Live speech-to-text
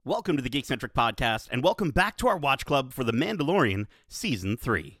Welcome to the Geekcentric Podcast, and welcome back to our Watch Club for The Mandalorian Season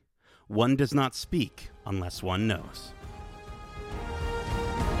 3. One does not speak unless one knows.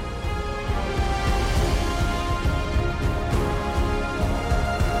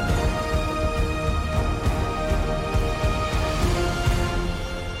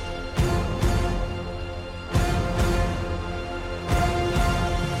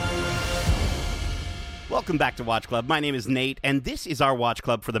 Welcome back to Watch Club. My name is Nate, and this is our Watch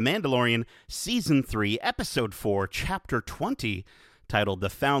Club for The Mandalorian Season 3, Episode 4, Chapter 20, titled The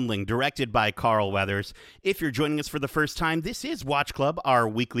Foundling, directed by Carl Weathers. If you're joining us for the first time, this is Watch Club, our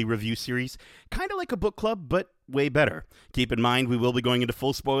weekly review series, kind of like a book club, but way better. Keep in mind, we will be going into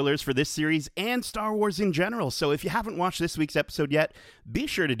full spoilers for this series and Star Wars in general, so if you haven't watched this week's episode yet, be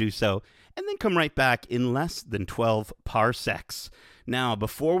sure to do so, and then come right back in less than 12 parsecs. Now,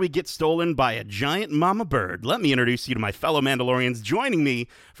 before we get stolen by a giant mama bird, let me introduce you to my fellow Mandalorians joining me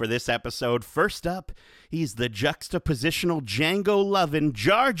for this episode. First up, he's the juxtapositional Django-loving,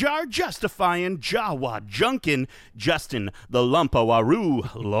 Jar Jar justifying, Jawa junkin' Justin the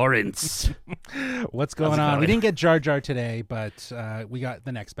Lumpawaru Lawrence. What's going on? We didn't get Jar Jar today, but we got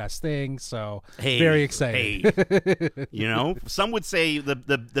the next best thing, so very excited. Hey. You know, some would say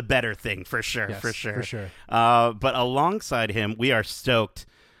the better thing, for sure, yes, for sure. For sure. But alongside him, we are stoked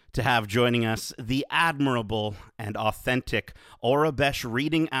to have joining us the admirable and authentic Orabesh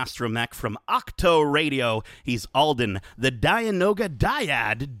reading astromech from Octo Radio. He's Alden, the Dianoga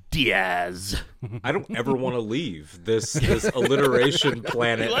Dyad Diaz. I don't ever want to leave this alliteration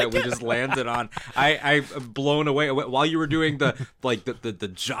planet that we just landed on. I'm blown away. While you were doing the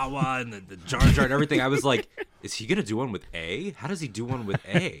Jawa and the Jar Jar and everything, I was like, is he gonna do one with A? How does he do one with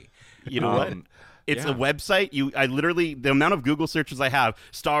A? You know what? It's a website. I literally, the amount of Google searches I have,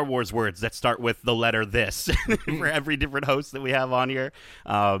 Star Wars words that start with the letter this for every different host that we have on here.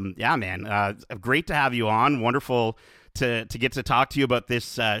 Yeah, man. Great to have you on. Wonderful to get to talk to you about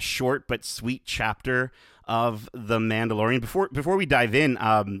this short but sweet chapter of The Mandalorian. Before we dive in,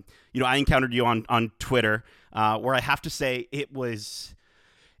 I encountered you on Twitter, where I have to say it was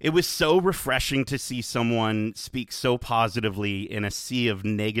so refreshing to see someone speak so positively in a sea of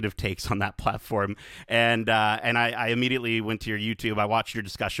negative takes on that platform. And I immediately went to your YouTube. I watched your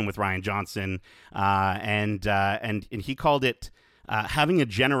discussion with Ryan Johnson, and he called it having a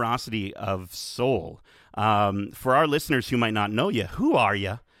generosity of soul. For our listeners who might not know you, who are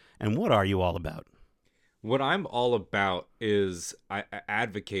you, and what are you all about? What I'm all about is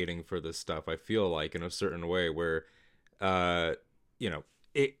advocating for this stuff. I feel like in a certain way where, like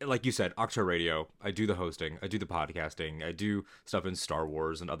you said, Octo Radio, I do the hosting, I do the podcasting, I do stuff in Star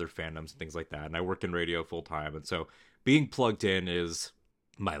Wars and other fandoms and things like that, and I work in radio full time, and so being plugged in is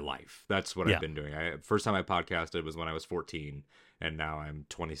my life. That's what I've been doing. First time I podcasted was when I was 14, and now I'm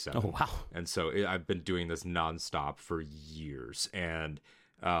 27. Oh, wow. And so I've been doing this nonstop for years, and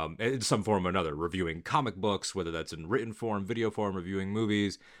in some form or another, reviewing comic books, whether that's in written form, video form, reviewing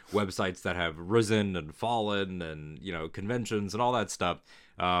movies, websites that have risen and fallen, and conventions and all that stuff,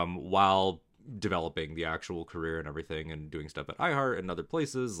 while developing the actual career and everything, and doing stuff at iHeart and other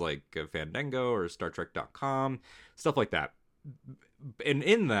places like Fandango or StarTrek.com, stuff like that. And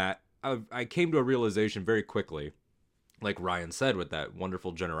in that, I came to a realization very quickly, like Ryan said with that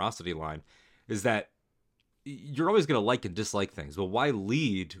wonderful generosity line, is that you're always going to like and dislike things. But why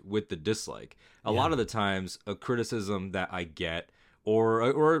lead with the dislike? A lot of the times, a criticism that I get,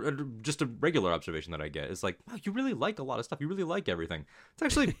 or just a regular observation that I get, is like, wow, you really like a lot of stuff. You really like everything. It's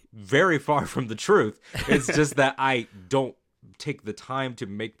actually very far from the truth. It's just that I don't take the time to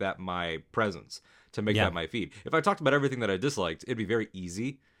make that my presence, to make that my feed. If I talked about everything that I disliked, it'd be very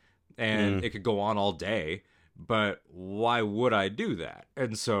easy, and it could go on all day. But why would I do that?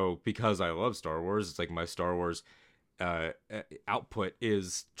 And so, because I love Star Wars, it's like my Star Wars output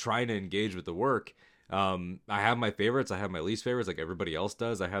is trying to engage with the work. I have my favorites, I have my least favorites, like everybody else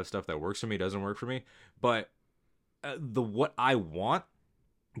does. I have stuff that works for me, doesn't work for me. But what I want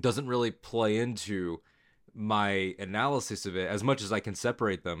doesn't really play into my analysis of it as much as I can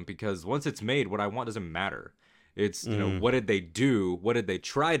separate them, because once it's made, what I want doesn't matter. It's, what did they do? What did they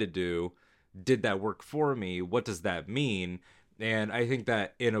try to do? Did that work for me? What does that mean? And I think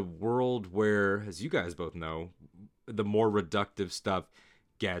that in a world where, as you guys both know, the more reductive stuff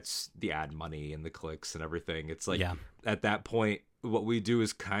gets the ad money and the clicks and everything, it's like at that point, what we do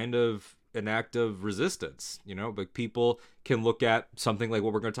is kind of an act of resistance, but people can look at something like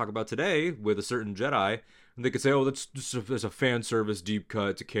what we're going to talk about today with a certain Jedi, and they could say, oh, that's a fan service deep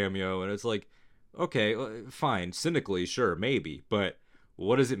cut, it's a cameo. And it's like, okay, fine, cynically, sure, maybe, but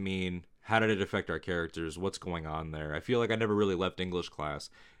what does it mean? How did it affect our characters? What's going on there? I feel like I never really left English class,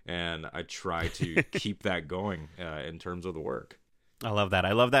 and I try to keep that going in terms of the work. I love that.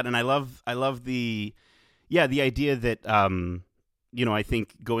 And I love the idea that I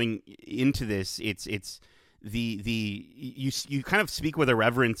think going into this, it's you kind of speak with a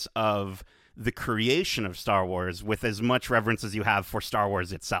reverence of the creation of Star Wars with as much reverence as you have for Star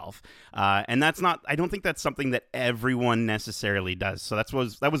Wars itself. And I don't think that's something that everyone necessarily does. So that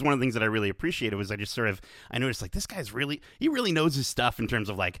was one of the things that I really appreciated was I noticed like this guy's he really knows his stuff in terms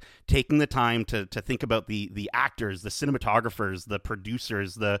of like taking the time to think about the actors, the cinematographers, the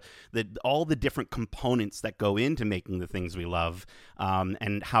producers, the all the different components that go into making the things we love,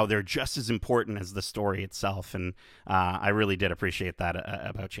 and how they're just as important as the story itself. And I really did appreciate that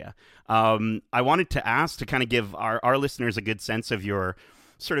about you. I wanted to ask to kind of give our listeners a good sense of your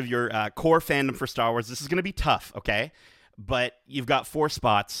core fandom for Star Wars. This is going to be tough, okay? But you've got 4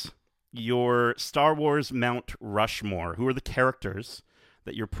 spots. Your Star Wars Mount Rushmore. Who are the characters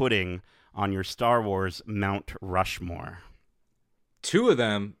that you're putting on your Star Wars Mount Rushmore? 2 of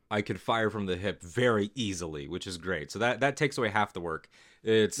them I could fire from the hip very easily, which is great. So that takes away half the work.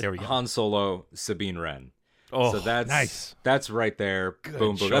 It's Han Solo, Sabine Wren. Oh, so that's nice. That's right there. Good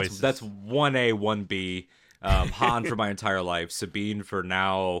boom, boom. choices. That's 1A, 1B. Han for my entire life. Sabine for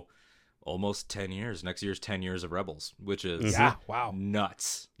now almost 10 years. Next year's 10 years of Rebels, which is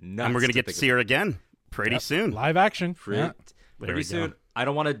nuts. And we're going to get to see her again pretty soon. Live action. Pretty soon. I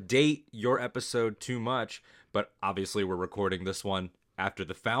don't want to date your episode too much, but obviously we're recording this one after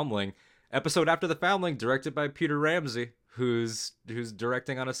the Foundling. Episode after the Foundling, directed by Peter Ramsey, who's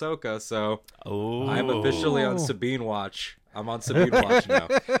directing on Ahsoka. So I'm officially on Sabine watch. I'm on Sabine watch now.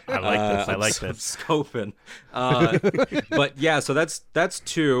 I like this. I'm scoping. But yeah, so that's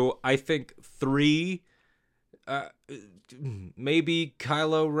 2. I think 3, maybe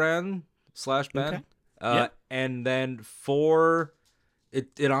Kylo Ren / Ben. Okay. And then 4,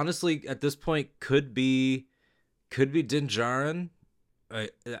 it honestly at this point could be Din Djarin.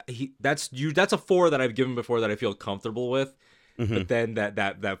 That's a 4 that I've given before that I feel comfortable with. Mm-hmm. But then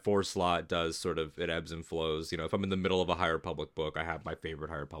that 4 slot does sort of, it ebbs and flows. If I'm in the middle of a High Republic book, I have my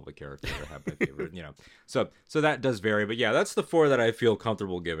favorite High Republic character. I have my favorite, So that does vary. But yeah, that's the 4 that I feel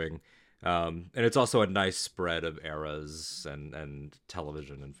comfortable giving. And it's also a nice spread of eras and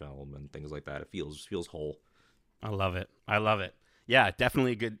television and film and things like that. It feels whole. I love it. Yeah,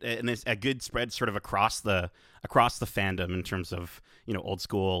 definitely a good spread sort of across the fandom in terms of old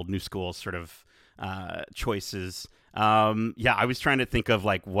school, new school sort of choices. I was trying to think of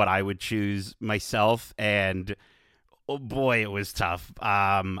like what I would choose myself, and oh boy, it was tough.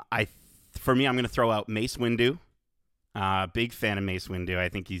 For me, I'm going to throw out Mace Windu. Big fan of Mace Windu. I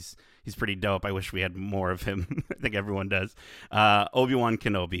think he's pretty dope. I wish we had more of him. I think everyone does. Obi-Wan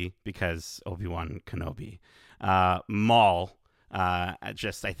Kenobi, because Obi-Wan Kenobi. Maul. I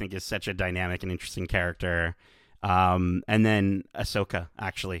think is such a dynamic and interesting character. And then Ahsoka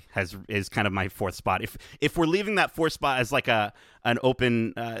actually is kind of my 4th spot. If we're leaving that 4th spot as like an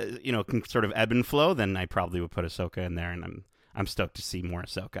open, can sort of ebb and flow, then I probably would put Ahsoka in there, and I'm stoked to see more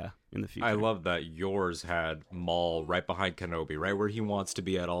Ahsoka in the future. I love that yours had Maul right behind Kenobi, right where he wants to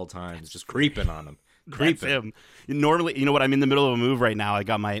be at all times, just creeping on him. That's him. Normally, you know what? I'm in the middle of a move right now. I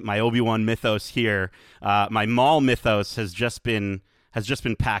got my Obi-Wan mythos here. My Maul mythos has just been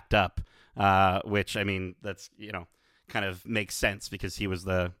packed up, which I mean that's kind of makes sense because he was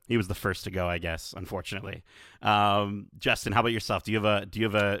the first to go, I guess. Unfortunately, Justin, how about yourself? Do you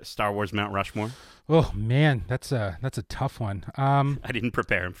have a Star Wars Mount Rushmore? Oh man, that's a tough one. I didn't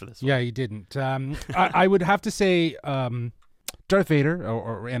prepare him for this one. Yeah, you didn't. I would have to say Darth Vader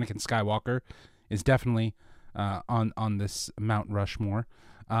or Anakin Skywalker is definitely on this Mount Rushmore.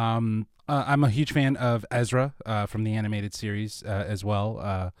 I'm a huge fan of Ezra from the animated series as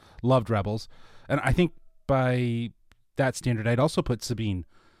well. Loved Rebels, and I think by that standard, I'd also put Sabine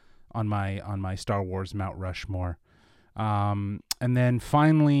on my Star Wars Mount Rushmore. And then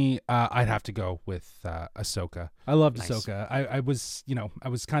finally, I'd have to go with Ahsoka. I loved Ahsoka. I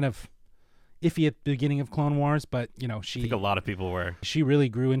was kind of iffy at the beginning of Clone Wars, but I think a lot of people were. She really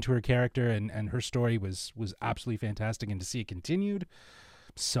grew into her character, and her story was absolutely fantastic. And to see it continued,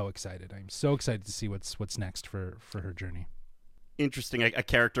 I'm so excited. I'm so excited to see what's next for her journey. Interesting, a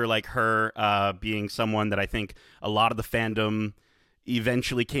character like her being someone that I think a lot of the fandom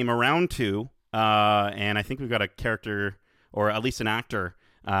eventually came around to, and I think we've got a character, or at least an actor,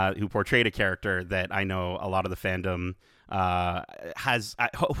 who portrayed a character that I know a lot of the fandom has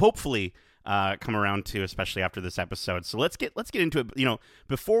hopefully come around to, especially after this episode. So let's get into it.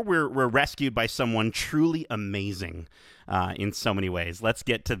 Before we're rescued by someone truly amazing, in so many ways. Let's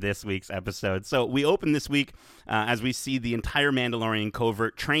get to this week's episode. So we open this week as we see the entire Mandalorian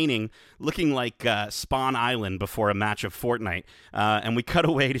covert training looking like Spawn Island before a match of Fortnite. And we cut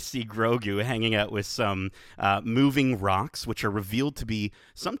away to see Grogu hanging out with some moving rocks, which are revealed to be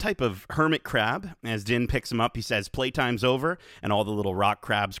some type of hermit crab. As Din picks him up, he says, "Playtime's over," and all the little rock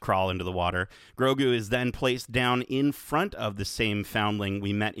crabs crawl into the water. Grogu is then placed down in front of the same Foundling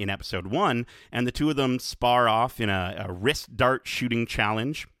we met in episode 1, and the two of them spar off in a wrist dart shooting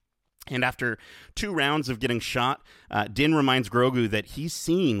challenge. And after 2 rounds of getting shot, Din reminds Grogu that he's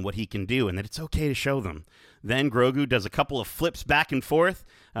seen what he can do and that it's okay to show them. Then Grogu does a couple of flips back and forth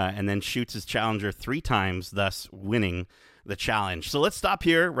and then shoots his challenger 3 times, thus winning the challenge. So let's stop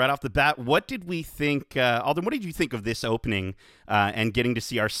here right off the bat. What did we think, Alden, what did you think of this opening and getting to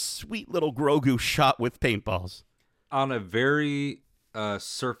see our sweet little Grogu shot with paintballs? On a very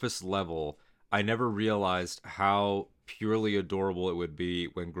surface level, I never realized how purely adorable it would be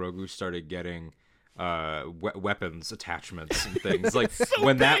when Grogu started getting weapons attachments and things. Like so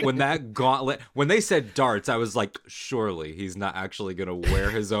when big. that gauntlet, when they said darts, I was like, surely he's not actually gonna wear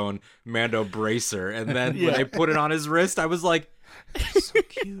his own Mando bracer. And then when they put it on his wrist, I was like, so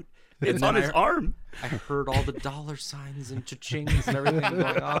cute. It's on his arm. I heard all the dollar signs and cha-chings and everything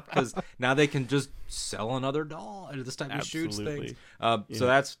going off because now they can just sell another doll and this time he shoots things. So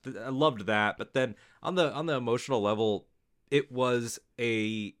I loved that. But then on the emotional level, it was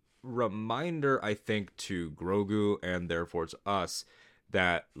a reminder, I think, to Grogu and therefore to us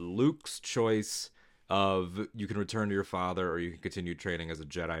that Luke's choice of you can return to your father or you can continue training as a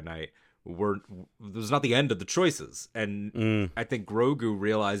Jedi Knight was not the end of the choices. And I think Grogu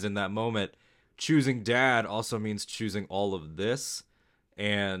realized in that moment choosing dad also means choosing all of this.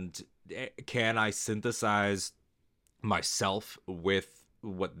 And can I synthesize myself with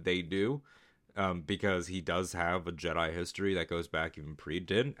what they do? Because he does have a Jedi history that goes back even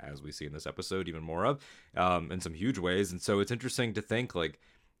pre-Din, as we see in this episode, even more of, in some huge ways. And so it's interesting to think, like,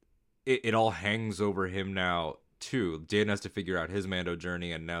 it all hangs over him now, too. Din has to figure out his Mando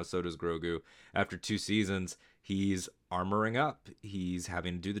journey, and now so does Grogu. After 2 seasons, he's armoring up. He's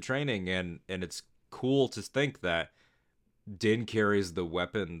having to do the training, and it's cool to think that Din carries the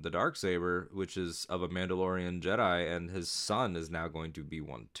weapon, the Darksaber, which is of a Mandalorian Jedi, and his son is now going to be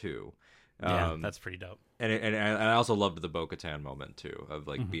one, too. Yeah, that's pretty dope. And I also loved the Bo-Katan moment too, of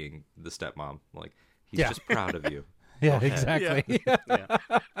like being the stepmom. Like he's just proud of you. Yeah, exactly. Yeah.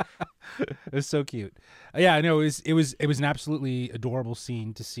 It was so cute. Yeah, I know it was an absolutely adorable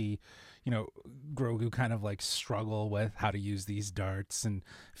scene to see, Grogu kind of like struggle with how to use these darts and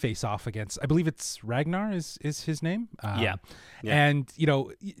face off against, I believe it's Ragnar is his name. Yeah. And,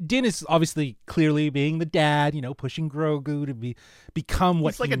 Din is obviously clearly being the dad, pushing Grogu to become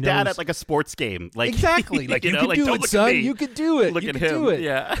what he's like he a knows. dad at like a sports game. Like exactly. Like you can like, do don't it, look son. at me. You could do it. Look you at could him. do it.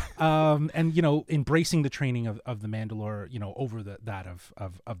 Yeah. And embracing the training of the Mandalore, over that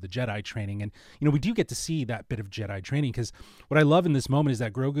of the Jedi training. And we do get to see that bit of Jedi training, because what I love in this moment is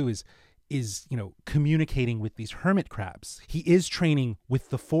that Grogu is communicating with these hermit crabs. He is training with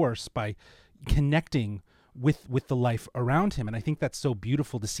the Force by connecting with the life around him. And I think that's so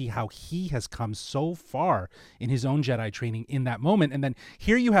beautiful to see how he has come so far in his own Jedi training in that moment. And then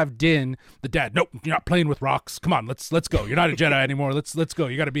here you have Din, the dad. Nope, you're not playing with rocks. Come on, let's go. You're not a Jedi anymore. Let's go.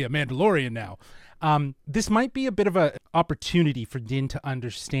 You got to be a Mandalorian now. This might be a bit of an opportunity for Din to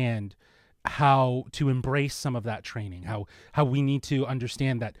understand how to embrace some of that training, how we need to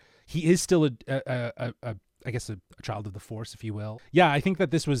understand that he is still I guess a child of the Force, if you will. Yeah, I think that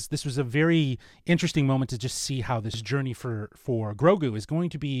this was a very interesting moment to just see how this journey for Grogu is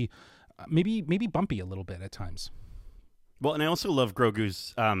going to be maybe bumpy a little bit at times. Well, and I also love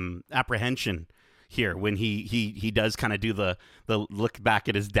Grogu's apprehension here when he does kind of do the look back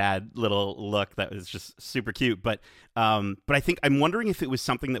at his dad little look that was just super cute. But I think I'm wondering if it was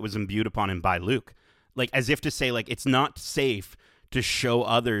something that was imbued upon him by Luke, like as if to say, like, it's not safe to show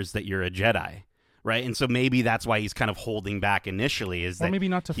others that you're a Jedi, right? And so maybe that's why he's kind of holding back initially, is or that maybe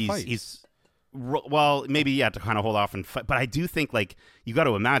not to fight. Well, maybe to kind of hold off and fight. But I do think, like, you got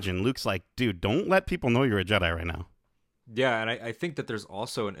to imagine Luke's like, dude, don't let people know you're a Jedi right now. Yeah, and I think that there's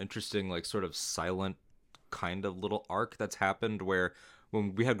also an interesting, like, sort of silent kind of little arc that's happened where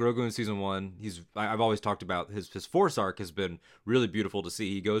when we had Grogu in season 1, I've always talked about his Force arc has been really beautiful to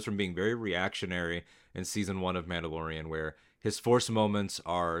see. He goes from being very reactionary in season 1 of Mandalorian, where his Force moments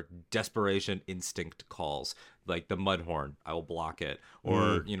are desperation instinct calls, like the Mudhorn, I will block it.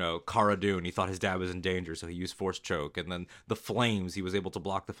 Or, Cara Dune, he thought his dad was in danger, so he used Force choke. And then the flames, he was able to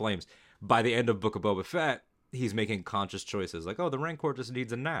block the flames. By the end of Book of Boba Fett, he's making conscious choices, like, oh, the Rancor just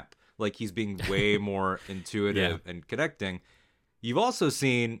needs a nap. Like he's being way more intuitive and connecting. You've also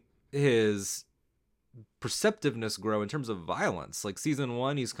seen his perceptiveness grow in terms of violence. Like season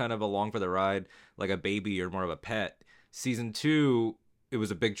 1, he's kind of along for the ride, like a baby or more of a pet. Season 2, it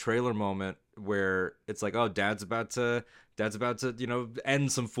was a big trailer moment where it's like, oh, dad's about to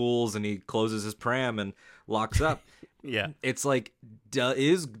end some fools, and he closes his pram and locks up. Yeah. It's like,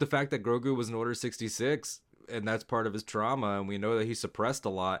 is the fact that Grogu was in Order 66 and that's part of his trauma, and we know that he suppressed a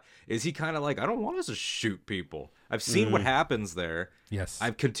lot, is he kind of like, I don't want us to shoot people. I've seen what happens there. Yes.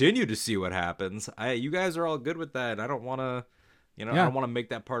 I've continued to see what happens. You guys are all good with that. I don't want to, I don't want to make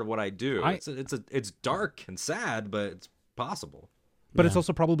that part of what I do. It's dark and sad, but it's possible. But it's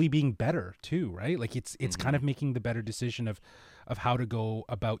also probably being better too, right? Like it's kind of making the better decision of how to go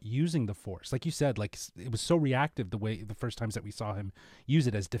about using the Force. Like you said, like it was so reactive the first times that we saw him use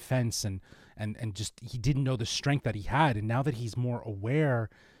it as defense, and just he didn't know the strength that he had. And now that he's more aware,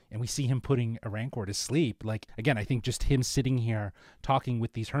 and we see him putting a Rancor to sleep, like again, I think just him sitting here talking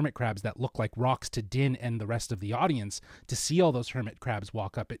with these hermit crabs that look like rocks to Din and the rest of the audience, to see all those hermit crabs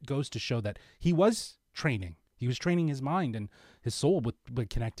walk up, it goes to show that he was training. He was training his mind and his soul with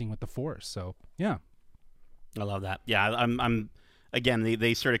connecting with the Force. So yeah, I love that. Yeah, I'm again.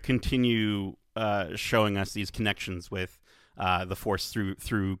 They sort of continue showing us these connections with the Force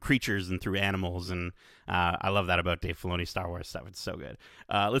through creatures and through animals, and I love that about Dave Filoni's Star Wars stuff. It's so good.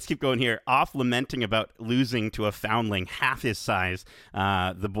 Let's keep going here. Off lamenting about losing to a foundling half his size,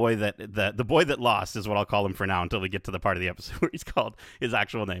 the boy that lost is what I'll call him for now until we get to the part of the episode where he's called his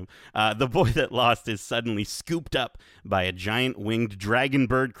actual name. The boy that lost is suddenly scooped up by a giant winged dragon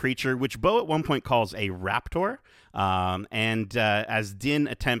bird creature, which Bo at one point calls a raptor. And as Din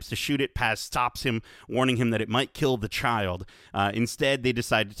attempts to shoot it, Paz stops him, warning him that it might kill the child. Instead, they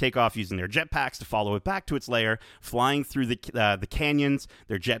decide to take off using their jetpacks to follow it back to its lair. Flying through the canyons,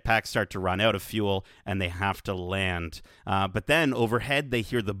 their jetpacks start to run out of fuel, and they have to land. But then, overhead, they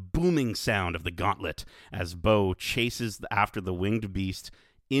hear the booming sound of the gauntlet as Bo chases after the winged beast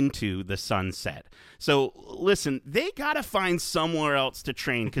into the sunset. So listen, they gotta find somewhere else to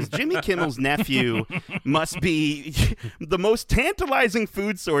train, because Jimmy Kimmel's nephew must be the most tantalizing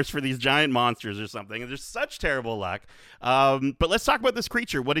food source for these giant monsters or something. And there's such terrible luck. But let's talk about this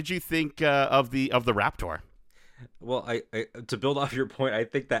creature. What did you think of the Raptor? Well, I to build off your point, I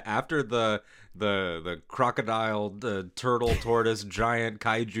think that after the crocodile, the turtle, tortoise, giant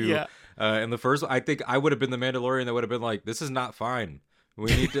kaiju in the first, I think I would have been the Mandalorian that would have been like, this is not fine.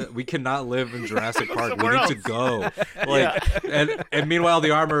 We cannot live in Jurassic Park. We need to go. And meanwhile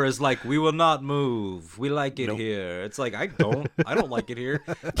the armor is like, we will not move. We like it here. It's like, I don't like it here.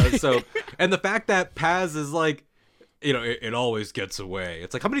 And the fact that Paz is like, it always gets away.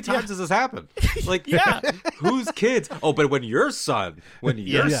 It's like, how many times does this happen? Like, whose kids? Oh, but when your son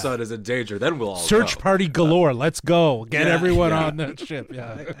is in danger, then we'll all search go. Party galore. Let's go. Get everyone on that ship.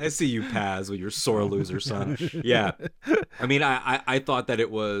 Yeah. I see you, Paz, with your sore loser son. Yeah. I mean, I thought that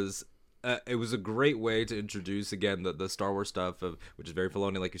it was a great way to introduce, again, the Star Wars stuff, which is very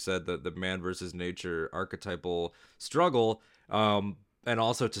Filoni, like you said, the man versus nature archetypal struggle, and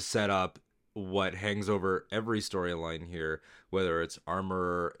also to set up what hangs over every storyline here, whether it's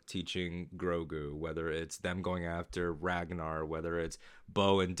Armorer teaching Grogu, whether it's them going after Ragnar, whether it's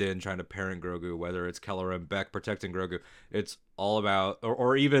Bo and Din trying to parent Grogu, whether it's Keller and Beck protecting Grogu. It's all about,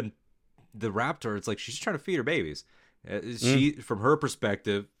 or even the Raptor, it's like she's trying to feed her babies. She, from her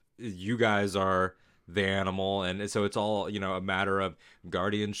perspective, you guys are the animal, and so it's all, a matter of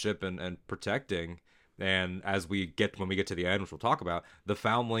guardianship and protecting. And when we get to the end, which we'll talk about, the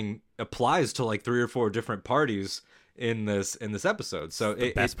Foundling applies to like 3 or 4 different parties in this episode. So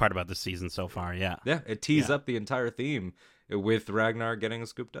the best part about the season so far, it tees up the entire theme with Ragnar getting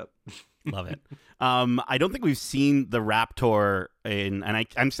scooped up. Love it. I don't think we've seen the Raptor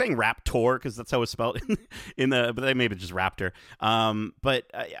I'm saying Raptor because that's how it's spelled but they maybe just Raptor. But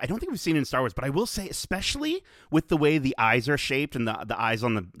I don't think we've seen it in Star Wars. But I will say, especially with the way the eyes are shaped and the eyes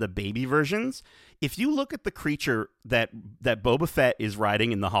on the baby versions, if you look at the creature that Boba Fett is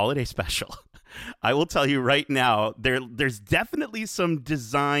riding in the holiday special, I will tell you right now, there's definitely some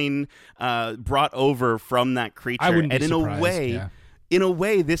design brought over from that creature. I wouldn't be and surprised, in a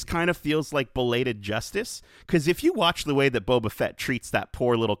way, this kind of feels like belated justice, because if you watch the way that Boba Fett treats that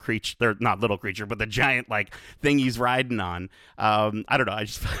poor little creature, not little creature, but the giant like thing he's riding on, I don't know. I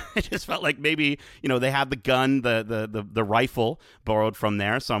just felt like maybe they had the gun, the rifle borrowed from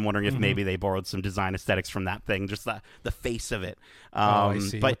there, so I'm wondering if maybe they borrowed some design aesthetics from that thing, just the face of it. I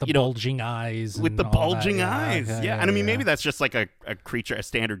see. But with the bulging eyes, with the bulging eyes, and I mean maybe that's just like a creature, a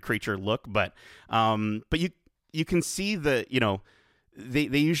standard creature look, but you can see they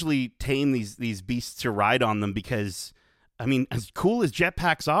usually tame these beasts to ride on them because, I mean, as cool as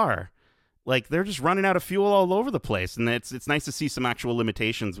jetpacks are, like they're just running out of fuel all over the place, and it's nice to see some actual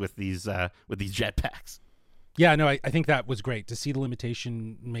limitations with these jetpacks. Yeah, no, I think that was great. To see the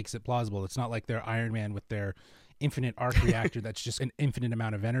limitation makes it plausible. It's not like they're Iron Man with their infinite arc reactor that's just an infinite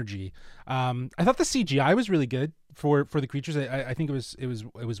amount of energy. I thought the CGI was really good for the creatures. I think it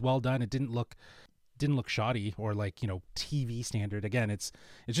was well done. It didn't look shoddy or like, TV standard. Again, it's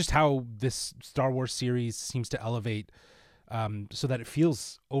just how this Star Wars series seems to elevate so that it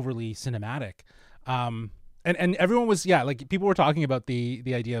feels overly cinematic. And everyone was, like, people were talking about the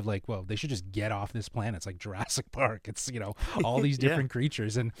idea of like, well, they should just get off this planet. It's like Jurassic Park. It's, all these different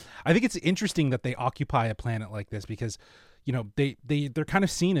creatures. And I think it's interesting that they occupy a planet like this because, they're kind of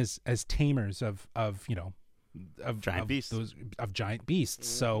seen as tamers of giant beasts. Of giant beasts.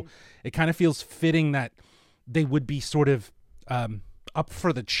 So it kind of feels fitting that they would be sort of up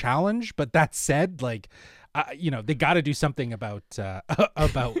for the challenge. But that said, like, they got to do something about their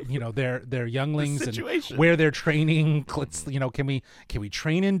younglings and where they're training. Let's, can we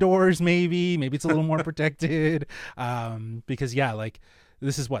train indoors? Maybe it's a little more protected. Because like,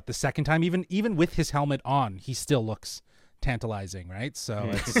 this is what, the second time, even with his helmet on, he still looks tantalizing, right? So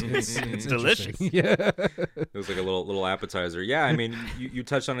it's delicious. Yeah, it was like a little appetizer. Yeah, I mean, you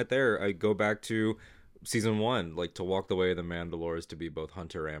touched on it there. I go back to season 1, like, to walk the way of the Mandalore is to be both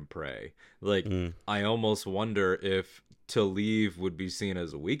hunter and prey. Like, I almost wonder if to leave would be seen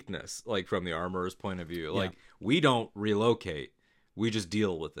as a weakness, like from the armorer's point of view. Like, we don't relocate, we just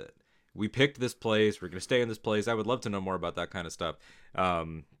deal with it. We picked this place, we're going to stay in this place. I would love to know more about that kind of stuff.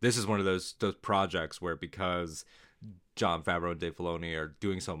 This is one of those projects where, because Jon Favreau and Dave Filoni are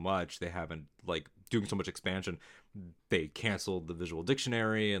doing so much, they haven't, like, doing so much expansion, they canceled the visual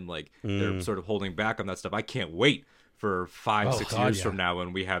dictionary, and like they're sort of holding back on that stuff. I can't wait for 5-6 years from now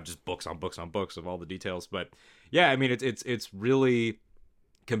when we have just books on books on books of all the details. But yeah, I mean, it's really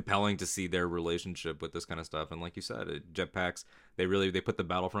compelling to see their relationship with this kind of stuff. And like you said, jetpacks, they put the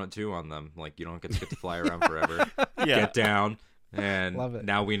Battlefront 2 on them. Like, you don't get to fly around forever. Get down. And love it.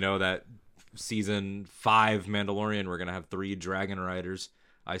 Now we know that season 5 Mandalorian, we're gonna have 3 dragon riders,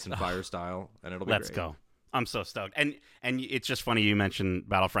 ice and fire style, and it'll be Let's great. go. I'm so stoked. And it's just funny you mentioned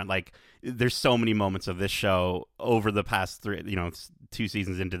Battlefront. Like, there's so many moments of this show over the past 2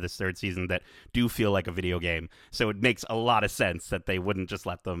 seasons into this 3rd season that do feel like a video game. So it makes a lot of sense that they wouldn't just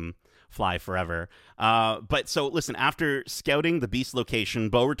let them fly forever. But so listen, after scouting the beast location,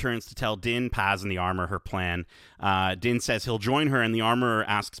 Bo returns to tell Din, Paz, and the armor her plan. Din says he'll join her, and the armorer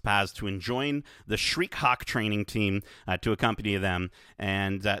asks Paz to join the Shriek Hawk training team to accompany them,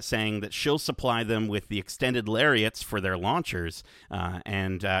 and saying that she'll supply them with the extended lariats for their launchers,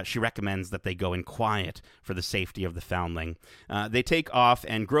 and she recommends that they go in quiet for the safety of the Foundling. They take off,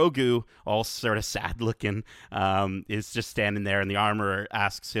 and Grogu, all sort of sad-looking, is just standing there, and the armorer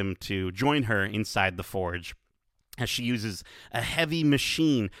asks him to join her inside the forge, as she uses a heavy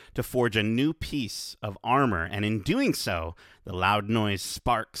machine to forge a new piece of armor. And in doing so, the loud noise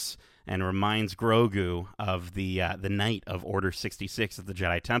sparks and reminds Grogu of the night of Order 66 at the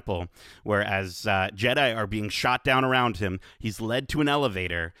Jedi Temple, where as Jedi are being shot down around him, he's led to an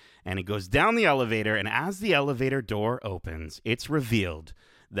elevator, and he goes down the elevator, and as the elevator door opens, it's revealed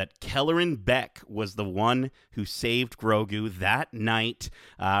that Kelleran Beck was the one who saved Grogu that night.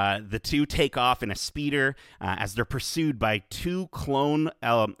 The two take off in a speeder as they're pursued by 2 clone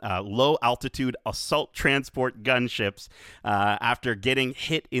low-altitude assault transport gunships after getting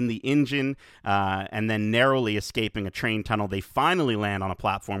hit in the engine and then narrowly escaping a train tunnel. They finally land on a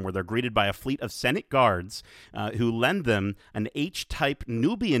platform where they're greeted by a fleet of Senate guards who lend them an H-type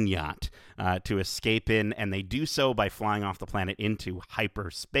Nubian yacht to escape in, and they do so by flying off the planet into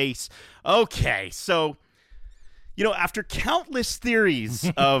hyperspace. Okay, so, after countless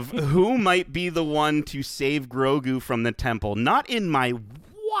theories of who might be the one to save Grogu from the temple, not in my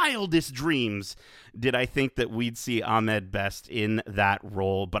wildest dreams did I think that we'd see Ahmed Best in that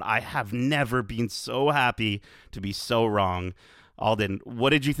role, but I have never been so happy to be so wrong. Alden,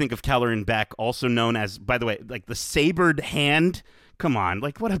 what did you think of Kelleran Beck, also known as, by the way, like the Sabered Hand? Come on,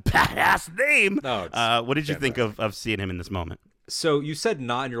 like, what a badass name. No, what did you think of seeing him in this moment? So you said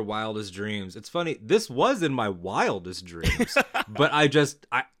not in your wildest dreams. It's funny. This was in my wildest dreams, but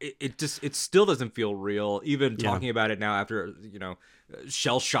it still doesn't feel real. Even talking about it now after,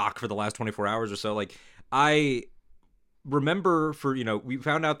 shell shock for the last 24 hours or so. Like, I remember we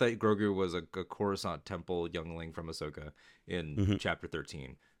found out that Grogu was a Coruscant Temple youngling from Ahsoka in chapter 13.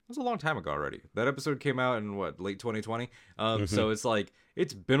 It was a long time ago already. That episode came out in late 2020. So it's like,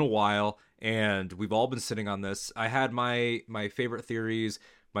 it's been a while, and we've all been sitting on this. I had my favorite theories.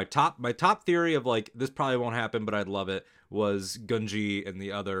 My top theory of like this probably won't happen, but I'd love it, was Gunji and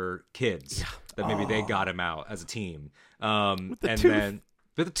the other kids that maybe they got him out as a team. With the and tooth. then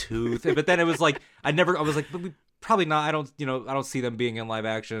with the tooth, but then it was like I was like, but we probably not. I don't see them being in live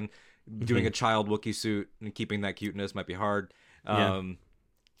action. Doing a child Wookiee suit and keeping that cuteness might be hard. You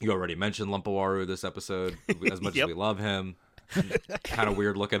already mentioned Lumpawaru this episode. As much as we love him, kind of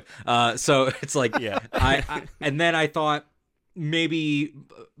weird looking. So it's like, I and then I thought maybe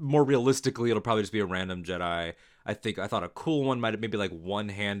more realistically, it'll probably just be a random Jedi. I thought a cool one might maybe like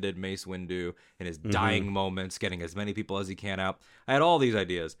one-handed Mace Windu in his dying moments, getting as many people as he can out. I had all these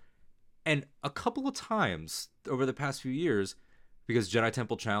ideas, and a couple of times over the past few years, because Jedi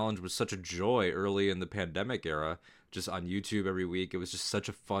Temple Challenge was such a joy early in the pandemic era, just on YouTube every week. It was just such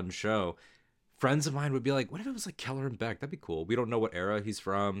a fun show. Friends of mine would be like, what if it was like Keller and Beck? That'd be cool. We don't know what era he's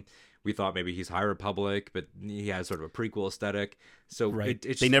from. We thought maybe he's High Republic, but he has sort of a prequel aesthetic. So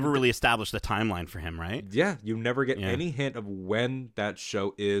they never really established the timeline for him, right? Yeah, you never get any hint of when that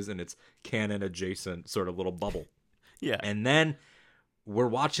show is, and it's canon adjacent sort of little bubble. Yeah. And then we're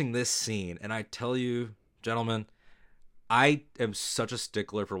watching this scene, and I tell you, gentlemen, I am such a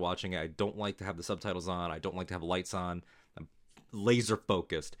stickler for watching it. I don't like to have the subtitles on. I don't like to have lights on. I'm laser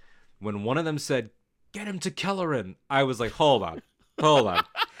focused. When one of them said, "Get him to Kelleran," I was like, hold on.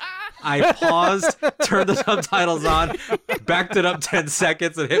 I paused, turned the subtitles on, backed it up 10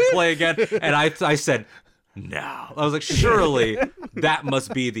 seconds and hit play again. And I said, no. I was like, surely that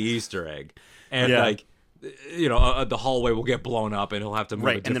must be the Easter egg. And like, the hallway will get blown up and he'll have to move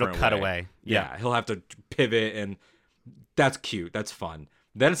a different and then it'll cut away. Yeah, he'll have to pivot, and that's cute. That's fun.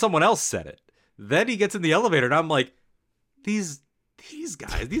 Then someone else said it. Then he gets in the elevator and I'm like, these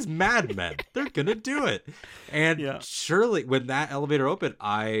guys, these madmen, they're going to do it. And surely when that elevator opened,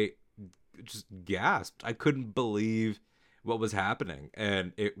 I just gasped. I couldn't believe what was happening.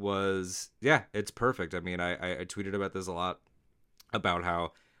 And it was, it's perfect. I mean, I tweeted about this a lot, about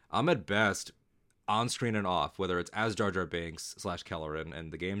how Ahmed Best, on screen and off, whether it's as Jar Jar Binks / Kelleran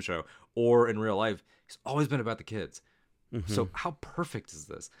and the game show, or in real life, he's always been about the kids. So how perfect is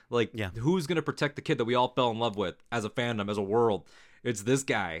this? Like, who's going to protect the kid that we all fell in love with as a fandom, as a world? It's this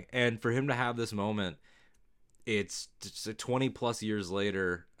guy. And for him to have this moment, it's just 20 plus years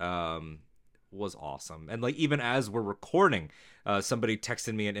later, was awesome. And like, even as we're recording, somebody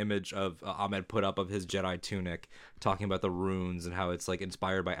texted me an image of Ahmed put up of his Jedi tunic, talking about the runes and how it's like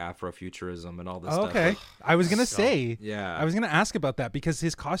inspired by Afrofuturism and all this stuff. Okay. Like, I was gonna I was gonna ask about that, because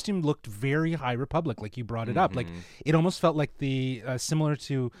his costume looked very High Republic, like you brought it up. Like, it almost felt like the similar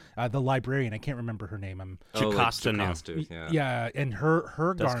to the librarian. I can't remember her name. Chakotay. Yeah, and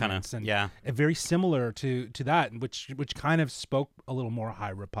her garments very similar to that, which kind of spoke a little more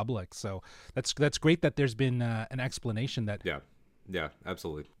High Republic. So that's great that there's been an explanation that. Yeah,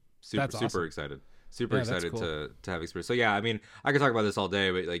 absolutely. That's awesome. Super excited. Super excited cool. to have experience. So I mean, I could talk about this all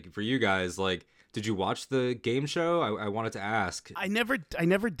day, but like, for you guys, like, did you watch the game show? I wanted to ask. I never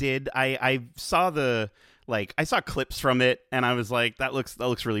did. I saw I saw clips from it, and I was like, that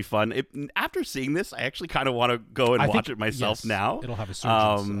looks really fun. After seeing this, I actually kind of want to go and watch it myself now. It'll have a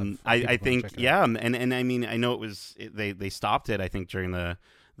surge. I think, and I mean, I know they stopped it, I think, during the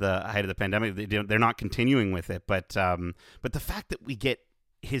height of the pandemic. They're not continuing with it, but the fact that we get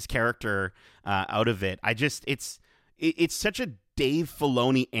his character out of it, it's such a Dave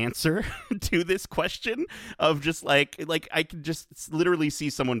Filoni answer to this question of just like I could just literally see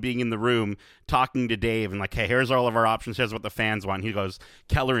someone being in the room talking to Dave and like, hey, here's all of our options, here's what the fans want. And he goes,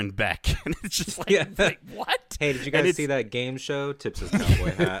 Keller and Beck. And it's just like, it's like, what? Hey, did you guys see that game show? Tips his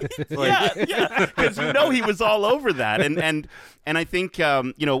cowboy hat. Because he was all over that. And I think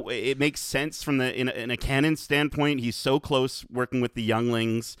it makes sense from in a canon standpoint. He's so close working with the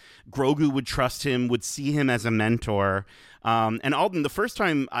younglings. Grogu would trust him, would see him as a mentor. And Alden, the first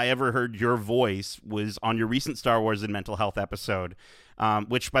time I ever heard your voice was on your recent Star Wars and Mental Health episode,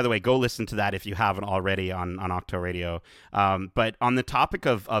 which, by the way, go listen to that if you haven't already on Octo Radio. But on the topic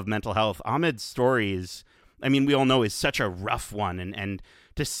of mental health, Ahmed's story is, I mean, we all know, is such a rough one. And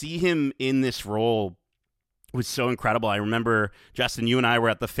to see him in this role was so incredible. I remember, Justin, you and I were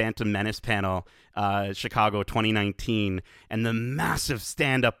at the Phantom Menace panel, Chicago 2019, and the massive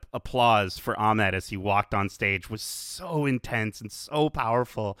stand-up applause for Ahmed as he walked on stage was so intense and so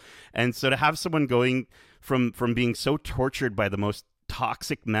powerful. And so to have someone going from being so tortured by the most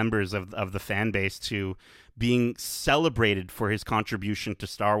toxic members of the fan base to being celebrated for his contribution to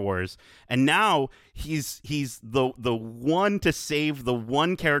Star Wars, and now he's the one to save the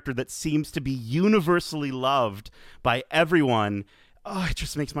one character that seems to be universally loved by everyone. Oh, it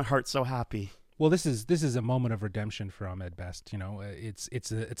just makes my heart so happy. Well, this is a moment of redemption for Ahmed Best. You know,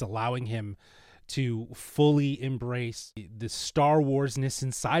 it's allowing him to fully embrace the Star Warsness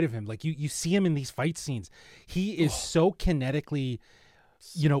inside of him. Like you see him in these fight scenes. He is so kinetically,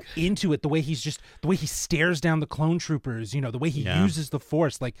 you know, into it. The way he stares down the clone troopers. You know, the way he uses the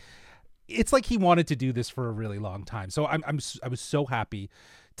Force. Like it's like he wanted to do this for a really long time. So I was so happy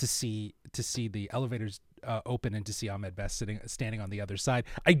to see the elevators open and to see Ahmed Best standing on the other side.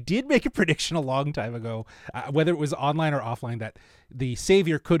 I did make a prediction a long time ago, whether it was online or offline, that the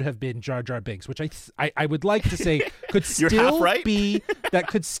savior could have been Jar Jar Binks, which I would like to say could still right. be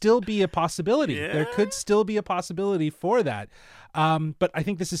a possibility. Yeah. There could still be a possibility for that. But I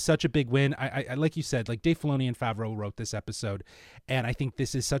think this is such a big win. I like you said, like Dave Filoni and Favreau wrote this episode, and I think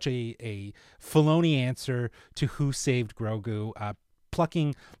this is such a Filoni answer to Who Saved Grogu,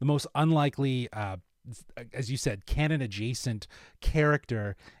 plucking the most unlikely, as you said, canon adjacent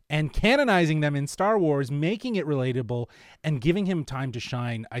character and canonizing them in Star Wars, making it relatable and giving him time to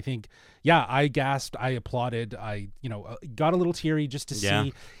shine. I think, I gasped, I applauded, I got a little teary just to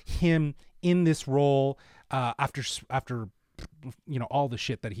see him in this role after all the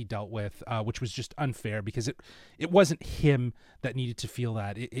shit that he dealt with, which was just unfair because it wasn't him that needed to feel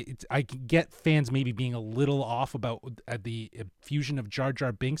that. I get fans maybe being a little off about the infusion of Jar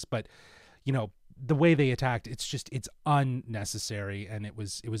Jar Binks, but the way they attacked, it's unnecessary and it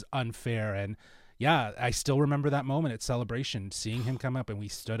was unfair. And I still remember that moment at Celebration, seeing him come up, and we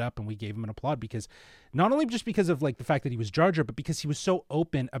stood up and we gave him an applaud, because not only just because of like the fact that he was Jar Jar, but because he was so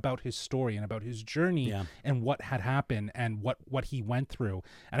open about his story and about his journey and what had happened and what he went through.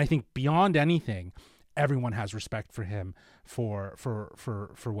 And I think beyond anything, everyone has respect for him for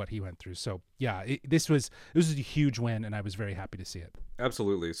what he went through. So this was a huge win, and I was very happy to see it.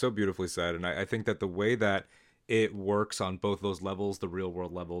 Absolutely, so beautifully said. And I think that the way that it works on both those levels, the real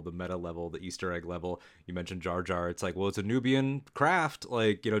world level, the meta level, the Easter egg level. You mentioned Jar Jar. It's like, well, it's a Nubian craft.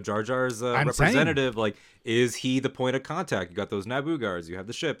 Like, Jar Jar is a representative. Like, is he the point of contact? You got those Naboo guards. You have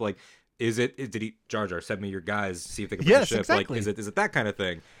the ship. Like, did he, Jar Jar, send me your guys, see if they can bring the ship? Exactly. Like, is it that kind of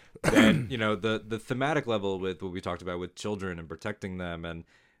thing? Then, the thematic level with what we talked about with children and protecting them, and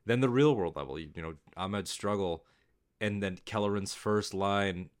then the real world level, Ahmed's struggle. And then Kelleran's first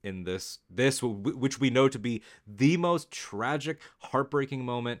line in this, which we know to be the most tragic, heartbreaking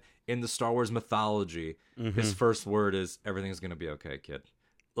moment in the Star Wars mythology. Mm-hmm. His first word is, "Everything's gonna be okay, kid."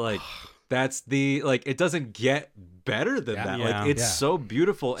 Like, that's it doesn't get better than that. Like, it's so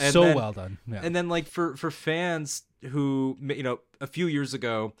beautiful and so well done. Yeah. And then, like, for fans who, a few years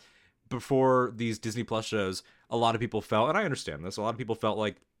ago, before these Disney Plus shows, a lot of people felt, and I understand this, a lot of people felt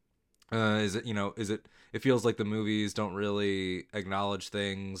like, it feels like the movies don't really acknowledge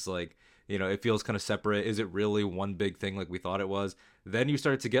things, like, it feels kind of separate. Is it really one big thing like we thought it was? Then you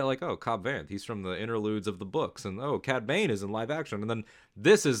start to get like, oh, Cobb Vanth, he's from the interludes of the books, and oh, Cad Bane is in live action. And then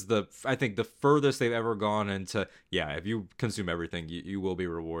this is I think the furthest they've ever gone into, if you consume everything, you will be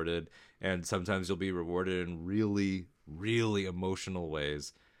rewarded, and sometimes you'll be rewarded in really, really emotional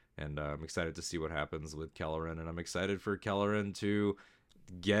ways. And I'm excited to see what happens with Kelleran, and I'm excited for Kelleran to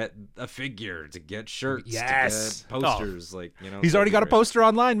get a figure, to get shirts, to get posters. He's already got a poster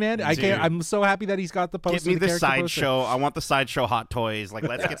online, man. I'm so happy that he's got the poster. Give me the sideshow. I want the sideshow hot toys. Like,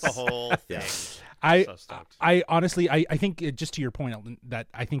 let's get the whole thing. I honestly, I think, just to your point, that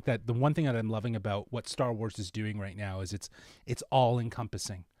I think that the one thing that I'm loving about what Star Wars is doing right now is it's all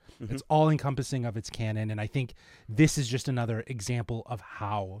encompassing. Mm-hmm. It's all encompassing of its canon, and I think this is just another example of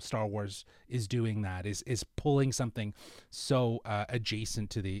how Star Wars is doing that, is pulling something so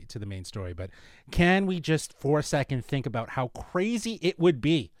adjacent to the main story. But can we just for a second think about how crazy it would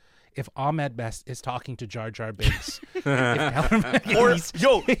be if Ahmed Best is talking to Jar Jar Binks? But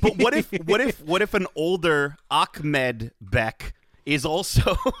what if an older Ahmed Beck is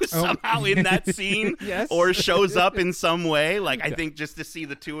also somehow in that scene or shows up in some way? Like, I think just to see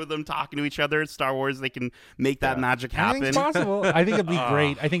the two of them talking to each other in Star Wars, they can make that magic happen. It's possible. I think it'd be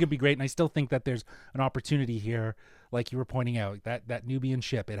great. And I still think that there's an opportunity here, like you were pointing out, that Nubian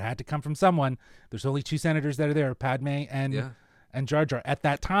ship. It had to come from someone. There's only two senators that are there, Padme and Jar Jar at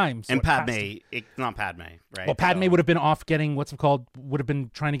that time. So and Padme, not Padme, right? Well, Padme would have been off getting would have been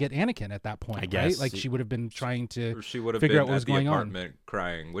trying to get Anakin at that point, I guess. Right? Like, she would have been trying to figure out what was going on.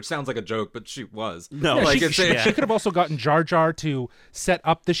 Crying, which sounds like a joke, but she was. No, she could have also gotten Jar Jar to set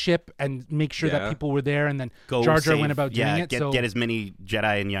up the ship and make sure that people were there, and then Jar Jar went about doing it. Get as many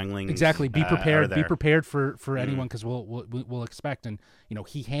Jedi and younglings. Exactly. Be prepared. Be prepared for anyone, because we'll expect. And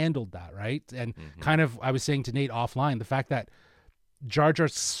he handled that, right. And kind of, I was saying to Nate offline, the fact that Jar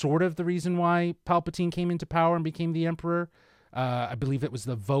Jar's sort of the reason why Palpatine came into power and became the Emperor. I believe it was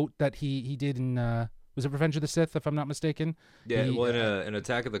the vote that he did in was it Revenge of the Sith, if I'm not mistaken? Yeah, well, in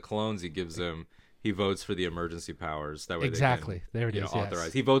Attack of the Clones, he votes for the emergency powers. That way, exactly. They can, there it is. authorize.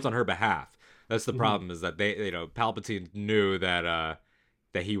 Yes. He votes on her behalf. That's the problem, is that Palpatine knew that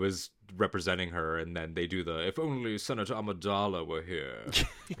he was representing her, and then they do the "if only Senator Amidala were here."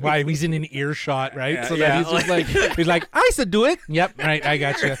 Why he's in an earshot, right? Yeah, so yeah, that he's like, I should do it. Yep, right, I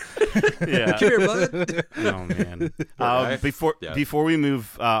gotcha. Yeah. Come here, bud. Oh man. Before we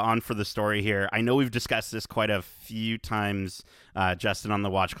move on for the story here, I know we've discussed this quite a few times, Justin, on the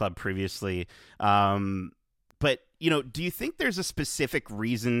Watch Club previously. But do you think there's a specific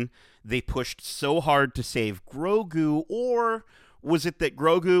reason they pushed so hard to save Grogu, or was it that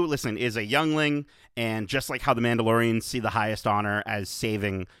Grogu, listen, is a youngling, and just like how the Mandalorians see the highest honor as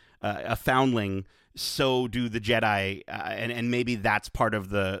saving a foundling, so do the Jedi, and maybe that's part of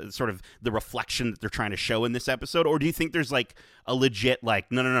the sort of the reflection that they're trying to show in this episode? Or do you think there's like a legit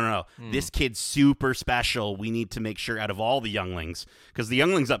no, this kid's super special, we need to make sure out of all the younglings, because the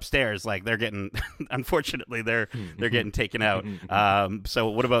younglings upstairs, like, they're getting unfortunately they're getting taken out. So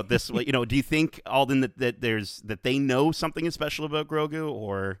what about this? Do you think, Alden, that they know something is special about Grogu,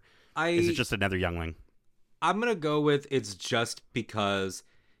 or is it just another youngling? I'm gonna go with it's just because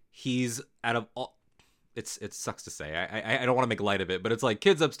he's out of all. It sucks to say. I don't want to make light of it, but it's like,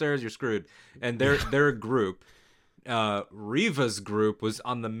 kids upstairs, you're screwed. And they're a group. Reva's group was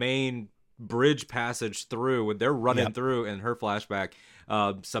on the main bridge passage through, when they're running through in her flashback.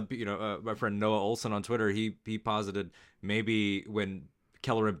 My friend Noah Olson on Twitter, he posited maybe when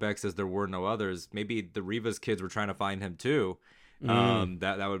Kelleran Beck says there were no others, maybe the Reva's kids were trying to find him too.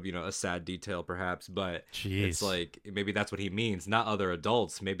 That would be a sad detail perhaps, but Jeez. It's like, maybe that's what he means, not other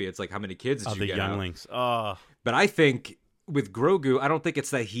adults. Maybe it's like, how many kids did you get younglings out? But I think with Grogu, I don't think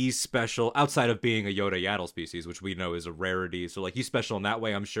it's that he's special outside of being a Yoda Yaddle species, which we know is a rarity. So like, he's special in that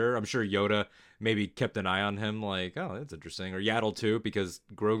way. I'm sure Yoda maybe kept an eye on him, like, oh, that's interesting. Or Yaddle too, because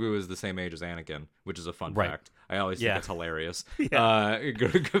Grogu is the same age as Anakin, which is a fun fact. I always think it's hilarious.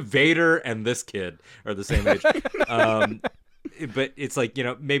 Vader and this kid are the same age. But it's like,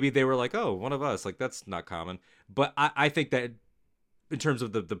 maybe they were like, oh, one of us, like, that's not common. But I think that in terms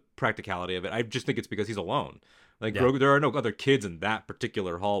of the practicality of it, I just think it's because he's alone. Like, Grogu, there are no other kids in that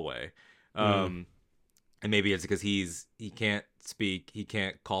particular hallway. And maybe it's because he can't speak, he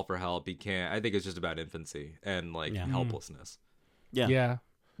can't call for help, I think it's just about infancy and like helplessness. Yeah.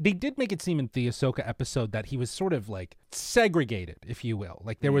 They did make it seem in the Ahsoka episode that he was sort of like segregated, if you will.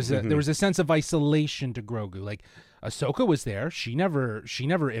 Like there was a sense of isolation to Grogu. Like Ahsoka was there, she never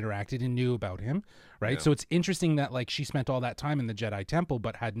interacted and knew about him, right? Yeah. So it's interesting that like she spent all that time in the Jedi Temple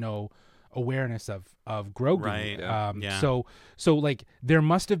but had no awareness of Grogu. Right. So like there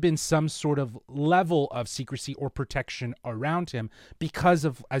must have been some sort of level of secrecy or protection around him because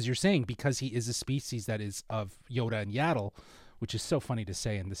of, as you're saying, because he is a species that is of Yoda and Yaddle, which is so funny to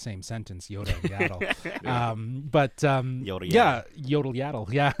say in the same sentence, Yoda and Yaddle. Yodel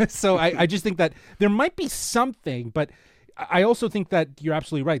Yaddle. Yeah. So I just think that there might be something, but I also think that you're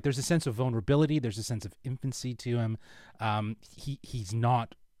absolutely right. There's a sense of vulnerability. There's a sense of infancy to him. He's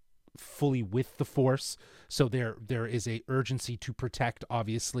not fully with the Force, so there is a urgency to protect,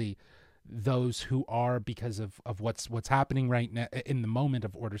 obviously, those who are, because of what's happening right now in the moment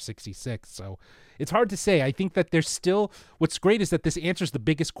of Order 66. So it's hard to say. I think that there's still, what's great is that this answers the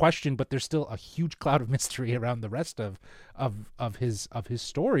biggest question, but there's still a huge cloud of mystery around the rest of his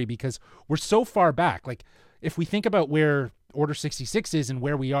story, because we're so far back. Like if we think about where Order 66 is and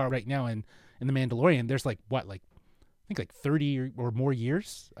where we are right now in the Mandalorian, there's like 30 or more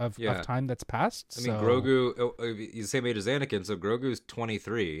years of time that's passed. I mean, Grogu, he's the same age as Anakin, so Grogu's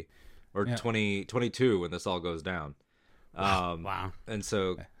 23 or 22 when this all goes down. Wow. And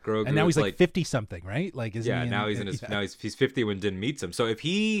so Grogu, and now he's like 50 something, right? Like, now he's 50 when Din meets him. So if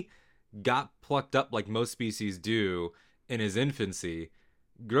he got plucked up like most species do in his infancy,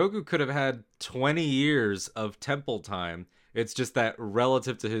 Grogu could have had 20 years of temple time. It's just that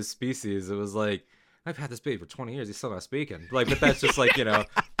relative to his species, it was like, I've had this baby for 20 years. He's still not speaking. Like, but that's just like,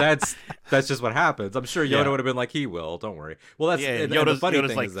 that's just what happens. I'm sure Yoda would have been like, he will. Don't worry. Well, that's the funny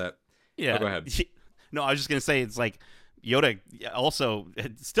thing is that. Yeah. Oh, go ahead. No, I was just gonna say, it's like Yoda also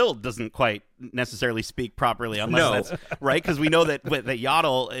still doesn't quite necessarily speak properly, unless that's right, because we know that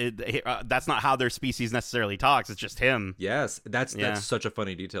Yaddle, that's not how their species necessarily talks. It's just him. Yes, that's such a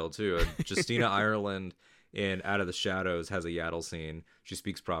funny detail too. Justina Ireland in Out of the Shadows has a Yaddle scene. She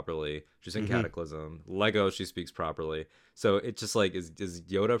speaks properly. She's in Cataclysm. Lego, she speaks properly. So it's just like, is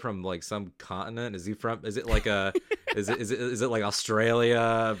Yoda from like some continent? Is it like is it like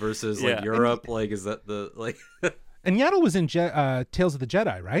Australia versus like Europe? Like, is that the like? And Yaddle was in Tales of the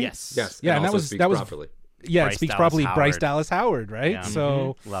Jedi, right? Yes. Yeah, and also that was properly. Yeah, Bryce it speaks Dallas properly. Howard. Bryce Dallas Howard, right? Yeah.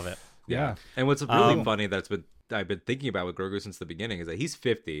 So Love it. yeah. And what's really funny I've been thinking about with Grogu since the beginning is that he's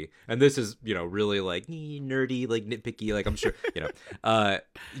 50, and this is, really like nerdy, like nitpicky, like I'm sure,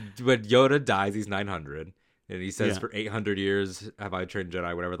 when Yoda dies, he's 900, and he says for 800 years have I trained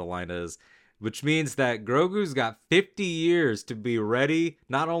Jedi, whatever the line is, which means that Grogu's got 50 years to be ready,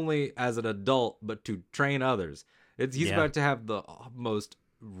 not only as an adult, but to train others. He's about to have the most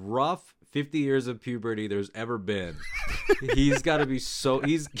rough 50 years of puberty there's ever been. He's got to be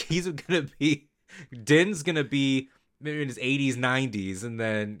he's gonna be, Din's gonna be maybe in his 80s, 90s, and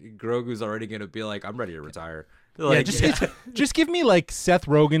then Grogu's already gonna be like, I'm ready to retire. Like, just give me like Seth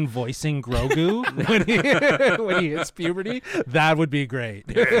Rogen voicing Grogu when he hits puberty. That would be great.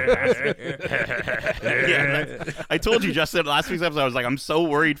 I told you, Justin, last week's episode, I was like, I'm so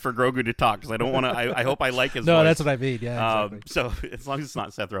worried for Grogu to talk because I don't want to. I hope I like his voice. No, that's what I mean. Yeah. Exactly. So as long as it's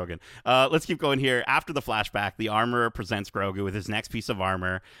not Seth Rogen, let's keep going here. After the flashback, the armorer presents Grogu with his next piece of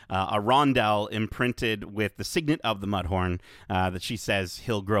armor, a rondelle imprinted with the signet of the Mudhorn that she says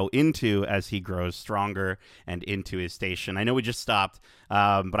he'll grow into as he grows stronger and into his station. I know we just stopped,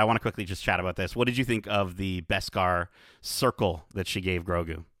 but I want to quickly just chat about this. What did you think of the Beskar circle that she gave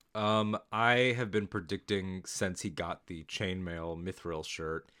Grogu? I have been predicting since he got the chainmail mithril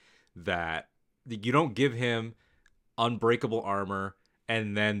shirt that you don't give him unbreakable armor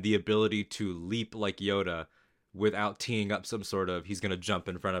and then the ability to leap like Yoda without teeing up some sort of, he's going to jump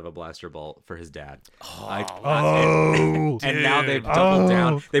in front of a blaster bolt for his dad. And now they've doubled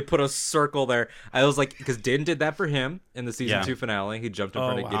down. They put a circle there. I was like, because Din did that for him in the season 2 finale. He jumped in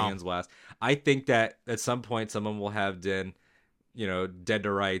front of Gideon's blast. I think that at some point someone will have Din, dead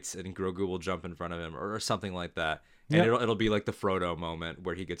to rights, and Grogu will jump in front of him or something like that. And it'll be like the Frodo moment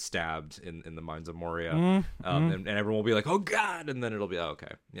where he gets stabbed in the Mines of Moria. And everyone will be like, oh, God. And then it'll be, oh, okay.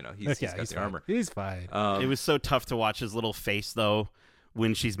 He's got the armor. He's fine. It was so tough to watch his little face, though,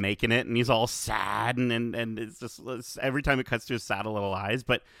 when she's making it. And he's all sad. And it's just every time it cuts to his sad little eyes.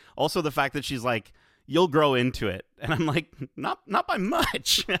 But also the fact that she's like, you'll grow into it. And I'm like, not by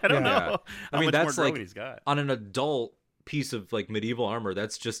much. I don't know how much that's more growing like, he's got. On an adult piece of like medieval armor,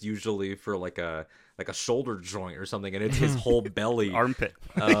 that's just usually for like a shoulder joint or something, and it's his whole belly armpit.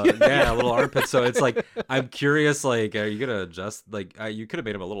 A little armpit. So it's like, I'm curious, like, are you gonna adjust, like, you could have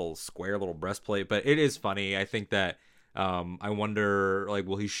made him a little square little breastplate, but it is funny. I think that I wonder, like,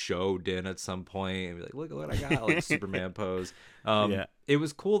 will he show Din at some point and be like, look at what I got, like Superman pose. It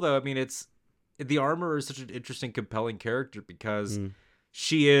was cool though. I mean, the armor is such an interesting, compelling character because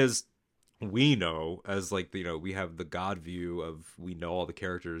she is, we know, as like, we have the God view of, we know all the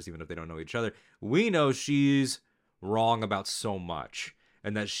characters even if they don't know each other. We know she's wrong about so much,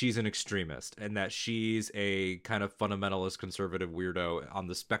 and that she's an extremist, and that she's a kind of fundamentalist conservative weirdo on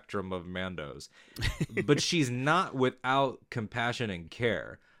the spectrum of Mandos. But she's not without compassion and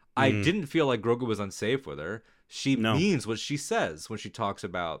care. I didn't feel like Grogu was unsafe with her. She means what she says when she talks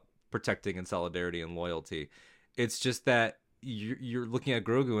about protecting and solidarity and loyalty. It's just that you're looking at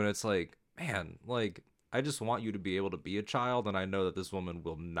Grogu and it's like, man, like, I just want you to be able to be a child, and I know that this woman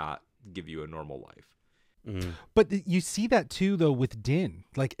will not give you a normal life. But you see that too, though, with Din,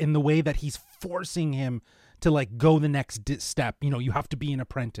 like in the way that he's forcing him to like go the next step. You have to be an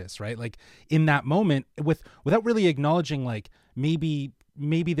apprentice, right? Like in that moment, without really acknowledging, like, maybe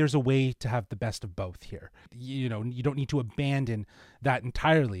there's a way to have the best of both here. You don't need to abandon that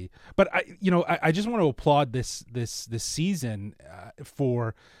entirely. But I just want to applaud this season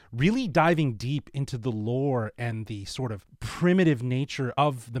for really diving deep into the lore and the sort of primitive nature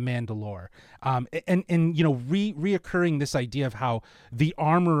of the Mandalore, and reoccurring this idea of how the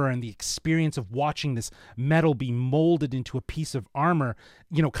armorer and the experience of watching this metal be molded into a piece of armor,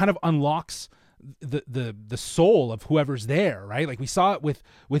 kind of unlocks the soul of whoever's there, right? Like we saw it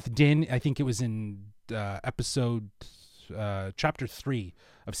with Din. I think it was in episode chapter 3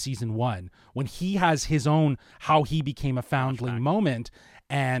 of season 1, when he has his own how he became a foundling moment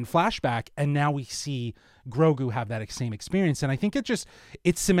and flashback, and now we see Grogu have that same experience. And I think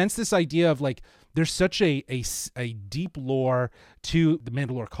it cements this idea of like, there's such a deep lore to the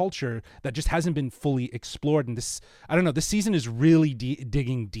Mandalore culture that just hasn't been fully explored. And this season is really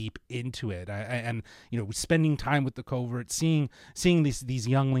digging deep into it. And spending time with the covert, seeing these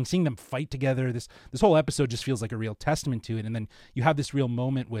younglings, seeing them fight together. This whole episode just feels like a real testament to it. And then you have this real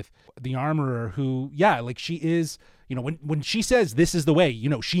moment with the armorer who, like she is, when she says this is the way,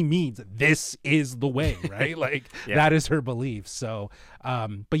 she means this is the way, right? Like that is her belief. So,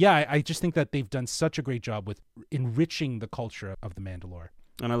 but I just think that they've done such a great job with enriching the culture of the Mandalore.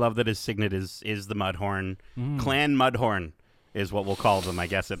 And I love that his signet is the Mudhorn. Clan Mudhorn is what we'll call them, I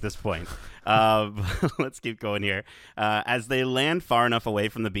guess, at this point. Let's keep going here. As they land far enough away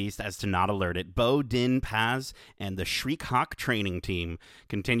from the beast as to not alert it, Bo, Din, Paz, and the Shriek-Hawk training team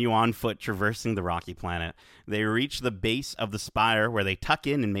continue on foot, traversing the rocky planet. They reach the base of the spire, where they tuck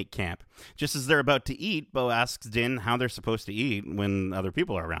in and make camp. Just as they're about to eat, Bo asks Din how they're supposed to eat when other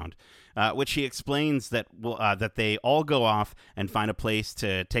people are around, which he explains that they all go off and find a place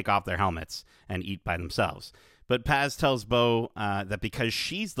to take off their helmets and eat by themselves. But Paz tells Bo that because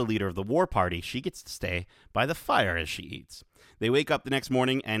she's the leader of the war party, she gets to stay by the fire as she eats. They wake up the next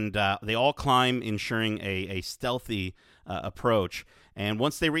morning, and they all climb, ensuring a stealthy approach. And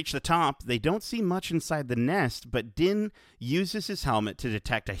once they reach the top, they don't see much inside the nest, but Din uses his helmet to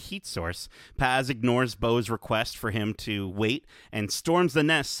detect a heat source. Paz ignores Bo's request for him to wait and storms the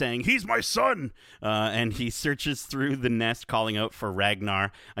nest, saying, "He's my son!" And he searches through the nest, calling out for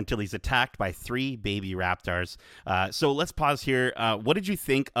Ragnar, until he's attacked by 3 baby raptors. So let's pause here. What did you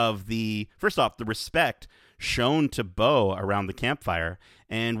think of first off, the respect shown to Bo around the campfire?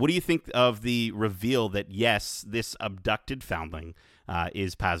 And what do you think of the reveal that, yes, this abducted foundling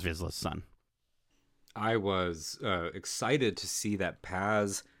is Paz Vizsla's son? I was excited to see that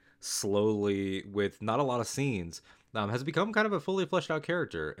Paz slowly, with not a lot of scenes, has become kind of a fully fleshed out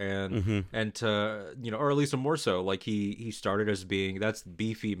character, and to, or at least more so, like he started as being that's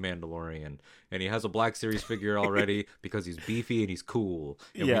beefy Mandalorian, and he has a Black Series figure already because he's beefy and he's cool,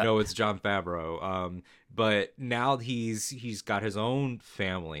 and we know it's Jon Favreau. But now he's got his own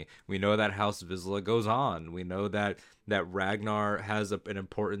family. We know that House Vizsla goes on. We know that Ragnar has an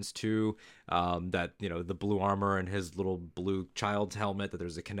importance too. That the blue armor and his little blue child's helmet, that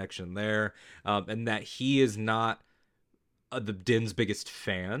there's a connection there, and that he is not the Din's biggest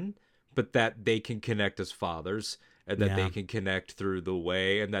fan, but that they can connect as fathers, and that they can connect through the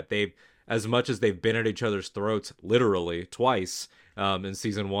way, and that they've, as much as they've been at each other's throats literally twice in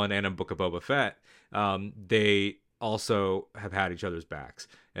season 1 and in Book of Boba Fett, they also have had each other's backs,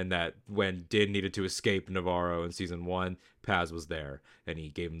 and that when Din needed to escape Navarro in season 1, Paz was there, and he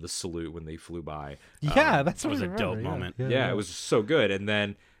gave him the salute when they flew by. That was a dope moment. Yeah, it was so good. And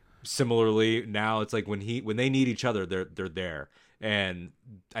then similarly, now it's like when they need each other, they're there, and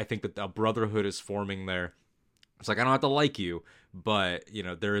I think that a brotherhood is forming there. It's like, I don't have to like you, but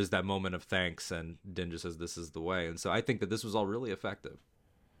there is that moment of thanks, and Din just says, "This is the way." And so I think that this was all really effective.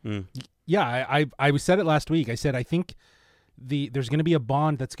 Yeah, I said it last week. I said I think there's going to be a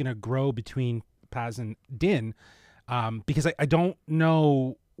bond that's going to grow between Paz and Din, because I don't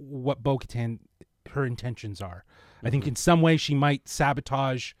know what Bo-Katan, her intentions are. I think in some way she might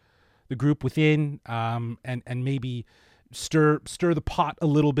sabotage the group within, and maybe stir the pot a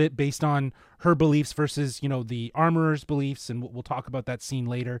little bit based on her beliefs versus the armorer's beliefs, and we'll talk about that scene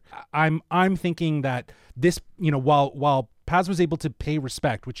later. I'm thinking that this, while Paz was able to pay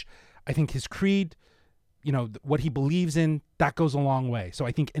respect, which I think his creed, what he believes in, that goes a long way. So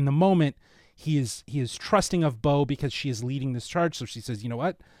I think in the moment he is trusting of Bo because she is leading this charge. So she says, "You know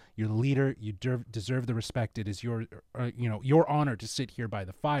what? You're the leader. You deserve the respect. It is your honor to sit here by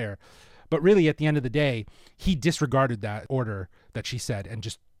the fire." But really, at the end of the day, he disregarded that order that she said and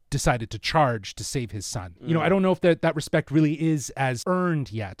just decided to charge to save his son. I don't know if that respect really is as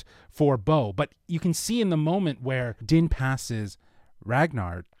earned yet for Bo, but you can see in the moment where Din passes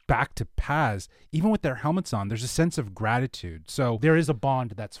Ragnar back to Paz, even with their helmets on, there's a sense of gratitude. So there is a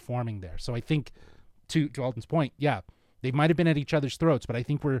bond that's forming there. So I think, to Alden's point, they might have been at each other's throats, but I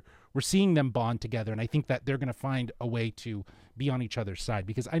think we're seeing them bond together, and I think that they're going to find a way to be on each other's side,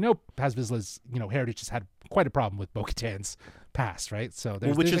 because I know Paz Vizsla's heritage has had quite a problem with Bo-Katan's past, right? So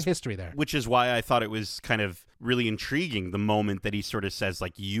there's a history there. Which is why I thought it was kind of really intriguing the moment that he sort of says,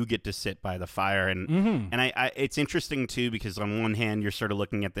 like, you get to sit by the fire, and I it's interesting too, because on one hand you're sort of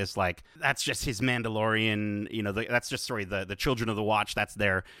looking at this like that's just his Mandalorian, that's just the Children of the Watch, that's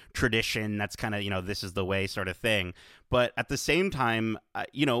their tradition, that's kind of this is the way sort of thing. But at the same time,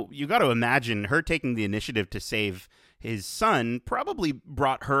 you got to imagine her taking the initiative to save his son probably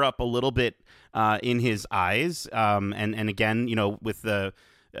brought her up a little bit in his eyes. And again, with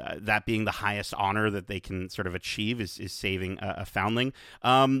that being the highest honor that they can sort of achieve is saving a foundling.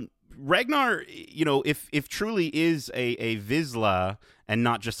 Ragnar, if truly is a Vizsla and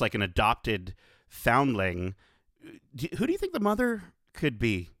not just like an adopted foundling, who do you think the mother could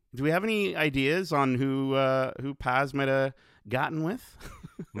be? Do we have any ideas on who Paz might have gotten with?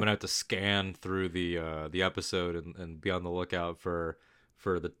 I'm gonna have to scan through the episode and be on the lookout for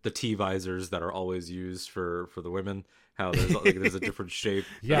the T-visors that are always used for the women. How there's a different shape.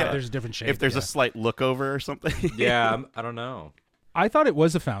 There's a different shape. If there's a slight look over or something. I don't know. I thought it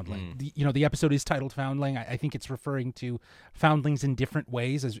was a foundling. The episode is titled Foundling. I think it's referring to foundlings in different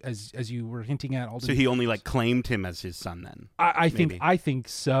ways, as you were hinting at. So he only claimed him as his son then. I think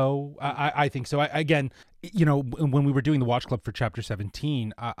so. I think so. Again, when we were doing the Watch Club for Chapter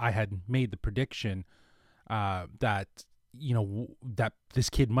 17, I had made the prediction that that this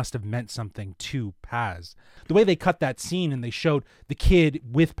kid must have meant something to Paz. The way they cut that scene and they showed the kid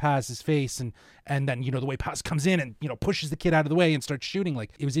with Paz's face and then the way Paz comes in and pushes the kid out of the way and starts shooting,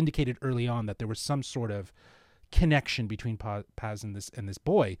 it was indicated early on that there was some sort of connection between Paz and this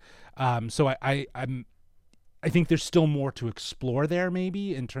boy. So I think there's still more to explore there,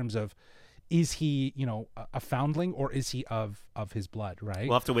 maybe, in terms of, is he a foundling or is he of his blood, right?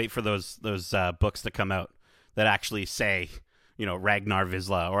 We'll have to wait for those books to come out that actually say, Ragnar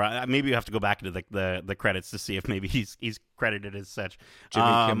Vizsla, or maybe you have to go back into the credits to see if maybe he's credited as such.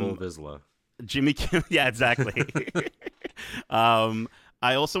 Jimmy Kimmel Vizsla. Jimmy Kimmel, yeah, exactly.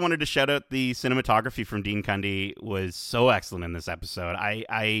 I also wanted to shout out the cinematography from Dean Cundy was so excellent in this episode.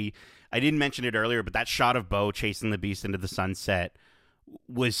 I didn't mention it earlier, but that shot of Bo chasing the beast into the sunset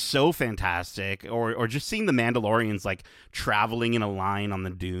was so fantastic, or just seeing the Mandalorians traveling in a line on the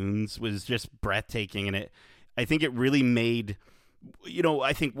dunes was just breathtaking, and I think it really made,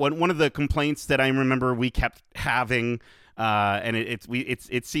 I think one of the complaints that I remember we kept having, and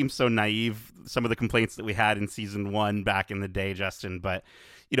it seems so naive, some of the complaints that we had in season 1 back in the day, Justin, but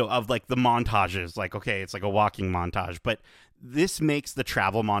of the montages, okay, it's a walking montage, but this makes the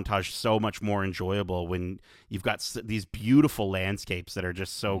travel montage so much more enjoyable when you've got these beautiful landscapes that are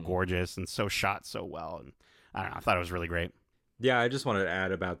just so gorgeous and so shot so well. And I don't know, I thought it was really great. Yeah, I just wanted to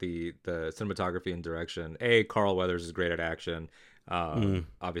add about the cinematography and direction. Carl Weathers is great at action.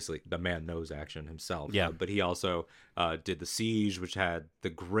 Obviously, the man knows action himself. Yeah. But he also did The Siege, which had the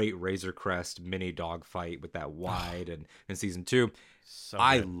great Razor Crest mini dogfight with that wide and in season 2. So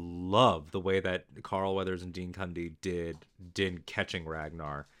I good. love the way that Carl Weathers and Dean Cundy did Din catching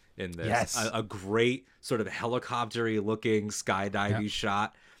Ragnar in this. Yes. A great sort of helicopter-y looking skydiving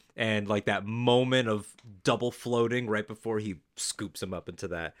shot. And that moment of double floating right before he scoops him up into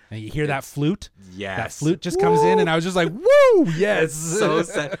that. And you hear that flute? Yes. That flute just comes in, and I was just like, woo! Yes. It's so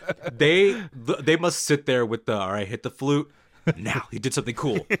sad. They must sit there with all right, hit the flute. Now. He did something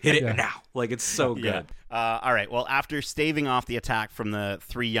cool. Hit it now. It's so good. Yeah. All right. Well, after staving off the attack from the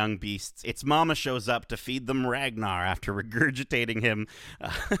 3 young beasts, its mama shows up to feed them Ragnar after regurgitating him.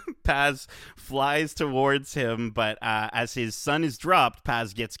 Paz flies towards him, but as his son is dropped,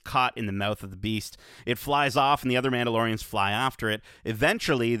 Paz gets caught in the mouth of the beast. It flies off, and the other Mandalorians fly after it.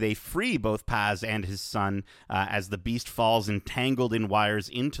 Eventually, they free both Paz and his son as the beast falls entangled in wires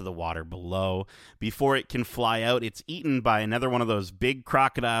into the water below. Before it can fly out, it's eaten by another one of those big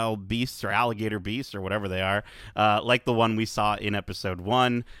crocodile beasts or alligator beasts or whatever they are, like the one we saw in episode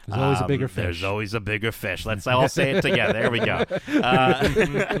 1. There's always a bigger fish. There's always a bigger fish. Let's all say it together. There we go.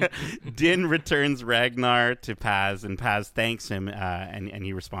 Din returns Ragnar to Paz, and Paz thanks him, and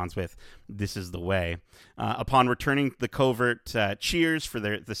he responds with, "This is the way." Upon returning the covert, cheers for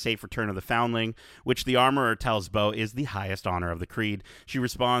the safe return of the Foundling, which the armorer tells Bo is the highest honor of the creed. She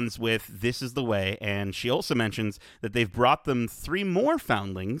responds with, "This is the way," and she also mentions that they've brought them 3 more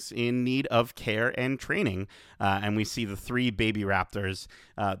Foundlings in need of care and training, and we see the 3 baby raptors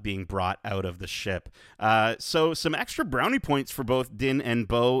being brought out of the ship. So some extra brownie points for both Din and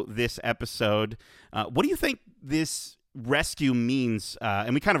Bo this episode. What do you think this rescue means,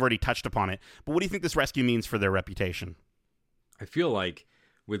 and we kind of already touched upon it, but what do you think this rescue means for their reputation? I feel like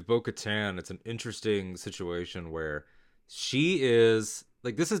with Bo-Katan, it's an interesting situation where she is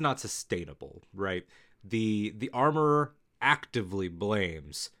this is not sustainable, right? The armorer actively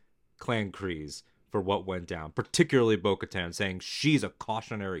blames Clan Kryze for what went down, particularly Bo-Katan, saying she's a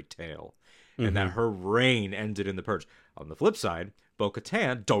cautionary tale and that her reign ended in the Purge. On the flip side,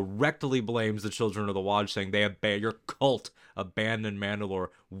 Bo-Katan directly blames the Children of the Watch, saying your cult abandoned Mandalore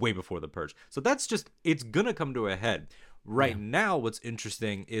way before the Purge. So that's it's gonna come to a head. Right now, what's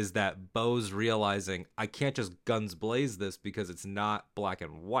interesting is that Bo's realizing, I can't just guns blaze this because it's not black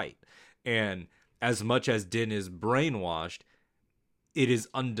and white. And as much as Din is brainwashed, it is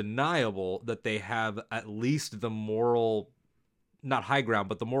undeniable that they have at least the moral, not high ground,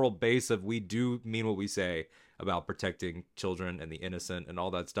 but the moral base of we do mean what we say about protecting children and the innocent and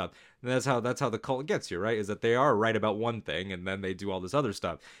all that stuff. And that's how the cult gets you, right? Is that they are right about one thing and then they do all this other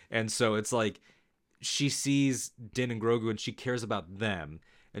stuff. And so it's she sees Din and Grogu and she cares about them,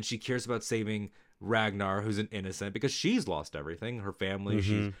 and she cares about saving Ragnar, who's an innocent, because she's lost everything. Her family,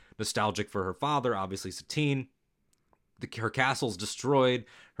 she's nostalgic for her father, obviously Satine. Her castle's destroyed,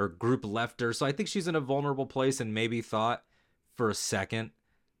 her group left her. So I think she's in a vulnerable place and maybe thought for a second,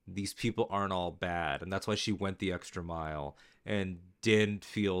 these people aren't all bad. And that's why she went the extra mile. And Din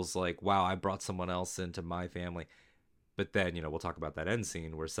feels like, wow, I brought someone else into my family. But then, we'll talk about that end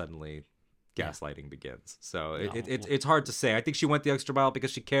scene where suddenly gaslighting begins. So it's hard to say. I think she went the extra mile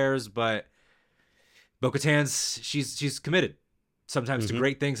because she cares, but Bo-Katan's, she's committed. Sometimes to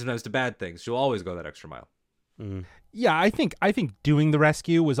great things, sometimes to bad things. She'll always go that extra mile. Yeah, I think doing the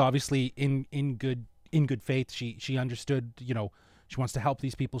rescue was obviously in good faith. She understood, she wants to help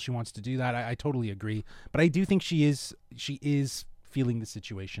these people. She wants to do that. I totally agree. But I do think she is feeling the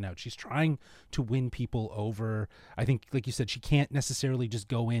situation out. She's trying to win people over. I think, like you said, she can't necessarily just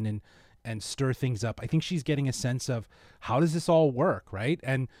go in and stir things up. I think she's getting a sense of how does this all work, right?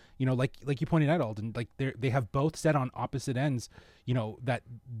 And like you pointed out, Alden, like they have both said on opposite ends, that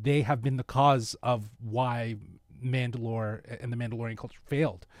they have been the cause of why Mandalore and the Mandalorian culture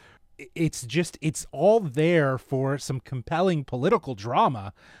failed. It's all there for some compelling political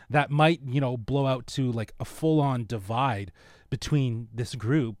drama that might, blow out to like a full-on divide between this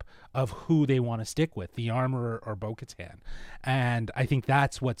group of who they want to stick with, the Armorer or Bo-Katan. And I think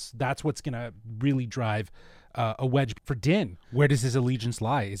that's what's going to really drive a wedge for Din. Where does his allegiance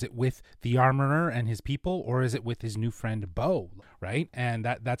lie? Is it with the Armorer and his people, or is it with his new friend Bo? Right, and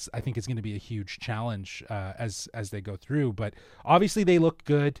that's I think is going to be a huge challenge as they go through. But obviously they look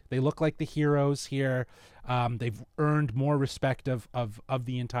good. They look like the heroes here. They've earned more respect of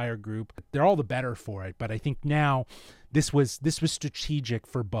the entire group. They're all the better for it. But I think now this was strategic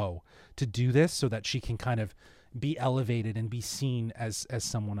for Bo to do this so that she can kind of be elevated and be seen as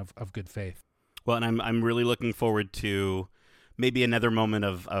someone of good faith. Well, and I'm really looking forward to maybe another moment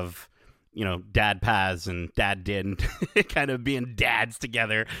of Dad Paz and Dad Din kind of being dads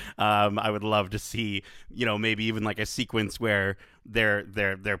together. I would love to see, maybe even like a sequence where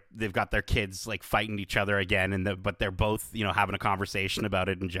they've got their kids like fighting each other again, but they're both having a conversation about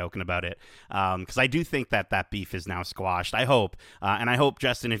it and joking about it. Because I do think that beef is now squashed. I hope, and I hope,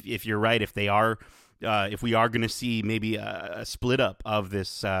 Justin, if you're right, if they are. If we are going to see maybe a split up of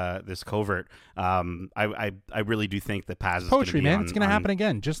this covert, I really do think that Paz is poetry, man. It's going to happen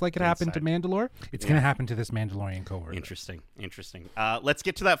again, just like it happened to Mandalore. It's going to happen to this Mandalorian covert. Interesting. Let's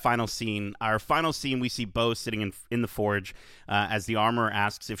get to that final scene. Our final scene, we see Bo sitting in the forge as the Armorer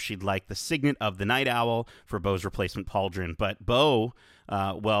asks if she'd like the signet of the Night Owl for Bo's replacement pauldron. But Bo,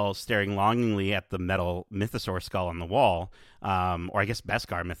 while staring longingly at the metal mythosaur skull on the wall, or I guess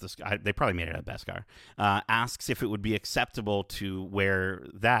Beskar mythosaur, they probably made it out of Beskar, asks if it would be acceptable to wear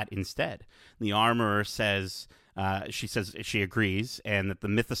that instead. The Armorer says she agrees, and that the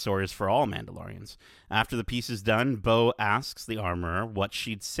mythosaur is for all Mandalorians. After the piece is done, Bo asks the Armorer what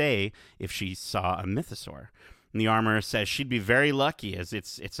she'd say if she saw a mythosaur. And the Armorer says she'd be very lucky, as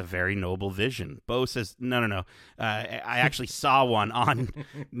it's a very noble vision. Bo says, no. I actually saw one on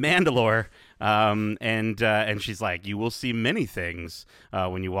Mandalore, and she's like, you will see many things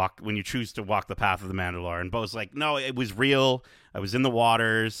when you choose to walk the path of the Mandalore. And Bo's like, no, it was real. I was in the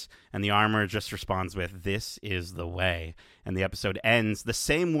waters. And the Armorer just responds with, this is the way. And the episode ends the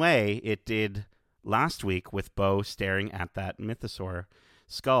same way it did last week, with Bo staring at that mythosaur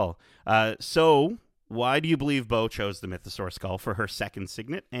skull. So why do you believe Bo chose the mythosaur skull for her second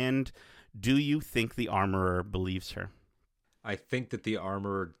signet? And do you think the Armorer believes her? I think that the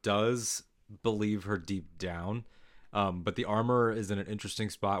Armorer does believe her deep down. But the Armorer is in an interesting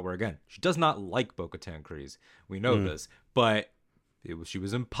spot where, again, she does not like Bo-Katan Kryze. We know this. But she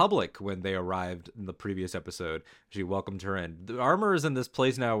was in public when they arrived in the previous episode. She welcomed her in. The Armorer is in this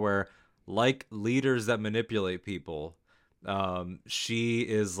place now where, like leaders that manipulate people, she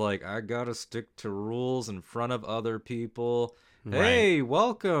is like, I gotta stick to rules in front of other people. Right. Hey,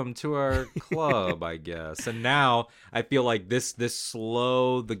 welcome to our club, I guess. And now I feel like the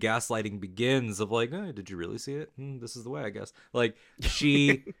gaslighting begins of like, oh, did you really see it? This is the way, I guess. Like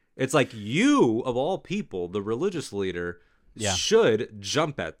it's like, you of all people, the religious leader, should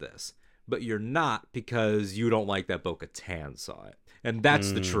jump at this, but you're not, because you don't like that Bo-Katan saw it. And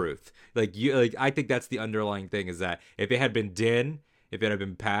that's the truth. I think that's the underlying thing, is that if it had been Din, if it had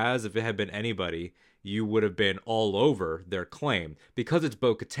been Paz, if it had been anybody, you would have been all over their claim. Because it's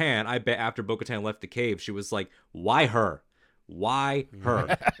Bo-Katan, I bet after Bo-Katan left the cave, she was like, why her? Why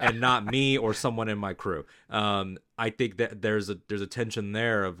her? And not me or someone in my crew. I think that there's a tension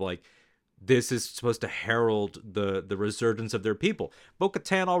there of like, this is supposed to herald the resurgence of their people.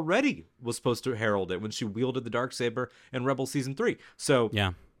 Bo-Katan already was supposed to herald it when she wielded the Darksaber in Rebels Season 3. So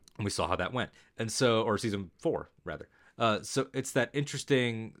yeah, we saw how that went. And so, or Season 4, rather. So it's that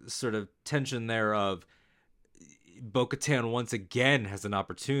interesting sort of tension there of Bo-Katan once again has an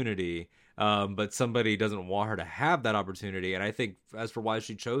opportunity but somebody doesn't want her to have that opportunity. And I think as for why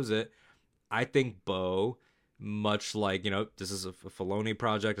she chose it, I think Bo, much like, this is a Filoni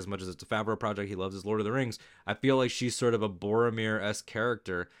project as much as it's a Favreau project. He loves his Lord of the Rings. I feel like she's sort of a Boromir-esque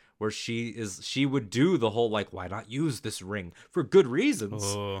character where she would do the whole, like, why not use this ring for good reasons?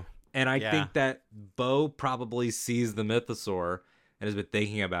 Oh, and I think that Bo probably sees the mythosaur and has been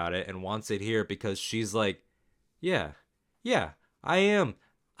thinking about it and wants it here because she's like, yeah, I am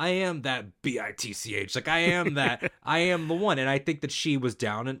that bitch. Like, I am that. I am the one. And I think that she was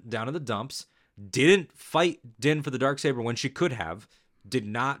down in the dumps, didn't fight Din for the Darksaber when she could have, did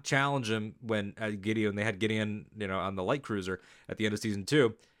not challenge him when Gideon, they had Gideon, on the light cruiser at the end of season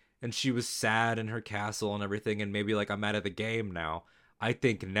 2, and she was sad in her castle and everything, and maybe like, I'm out of the game now. I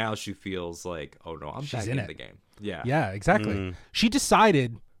think now she feels like, oh no, I'm back in the game. Yeah, exactly. She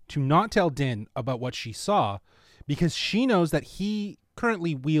decided to not tell Din about what she saw because she knows that he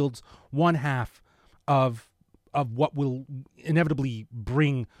currently wields one half of what will inevitably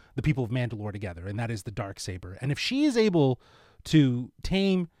bring the people of Mandalore together, and that is the Darksaber. And if she is able to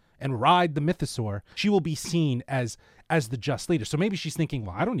tame and ride the mythosaur, she will be seen as the just leader. So maybe she's thinking,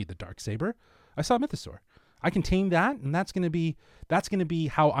 well, I don't need the Darksaber. I saw a mythosaur. I can tame that, and that's gonna be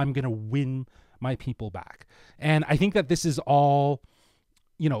how I'm gonna win my people back. And I think that this is all,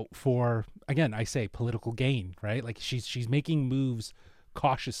 for, again, I say political gain, right? Like she's making moves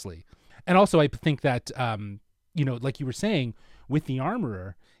cautiously. And also I think that like you were saying with the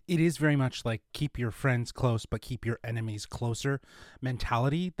armorer, it is very much like keep your friends close but keep your enemies closer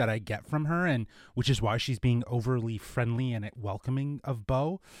mentality that I get from her, and which is why she's being overly friendly and welcoming of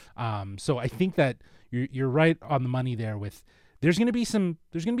Bo. So I think that you're right on the money there with there's going to be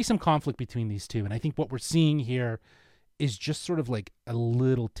some conflict between these two, and I think what we're seeing here is just sort of like a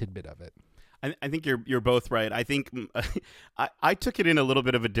little tidbit of it. I think you're both right. I think I took it in a little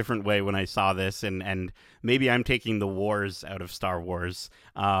bit of a different way when I saw this, and maybe I'm taking the wars out of Star Wars.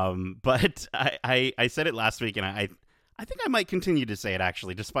 But I said it last week, and I think I might continue to say it,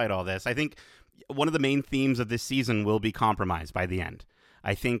 actually, despite all this. I think one of the main themes of this season will be compromise by the end.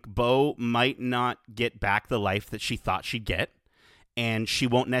 I think Bo might not get back the life that she thought she'd get, and she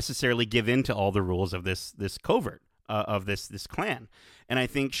won't necessarily give in to all the rules of this covert. Of this clan. And I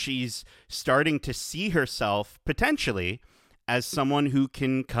think she's starting to see herself potentially as someone who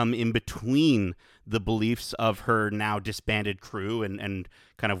can come in between the beliefs of her now disbanded crew and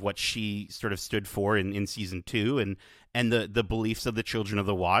kind of what she sort of stood for in season 2 and the beliefs of the Children of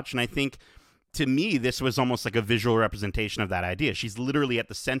the Watch. And I think, to me, this was almost like a visual representation of that idea. She's literally at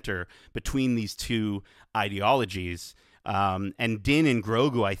the center between these two ideologies. And Din and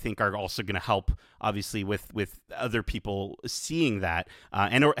Grogu, I think, are also going to help, obviously, with other people seeing that,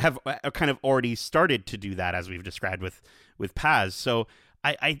 and have kind of already started to do that, as we've described with Paz. So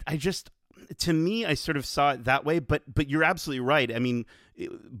I just, to me, I sort of saw it that way. But you're absolutely right. I mean,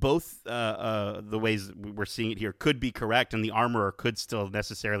 both the ways we're seeing it here could be correct, and the armorer could still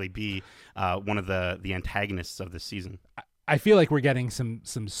necessarily be one of the antagonists of this season. I feel like we're getting some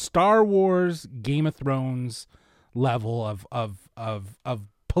Star Wars, Game of Thrones level of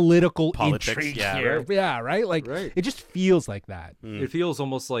political intrigue here. Right. Yeah, right? Like, right. It just feels like that. It feels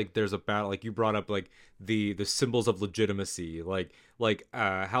almost like there's a battle, like you brought up, like the symbols of legitimacy, like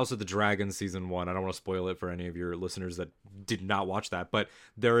House of the Dragon season 1. I don't want to spoil it for any of your listeners that did not watch that, but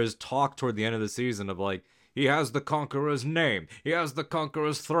there is talk toward the end of the season of, like, he has the Conqueror's name, he has the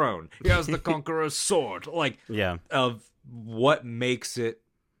Conqueror's throne, he has the Conqueror's sword, like, of what gives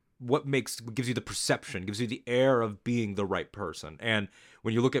you the perception, gives you the air of being the right person. And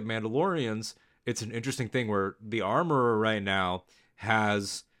when you look at Mandalorians, it's an interesting thing where the armorer right now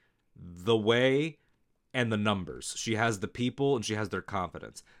has the way and the numbers. She has the people and she has their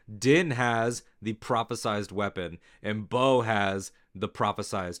confidence. Din has the prophesized weapon, and Bo has the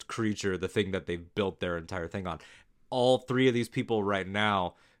prophesized creature, the thing that they've built their entire thing on. All three of these people right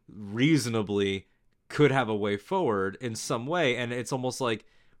now reasonably could have a way forward in some way, and it's almost like,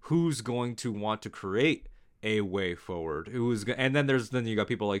 who's going to want to create a way forward? And then you got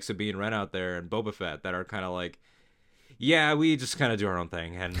people like Sabine Wren out there and Boba Fett that are kind of like, yeah, we just kind of do our own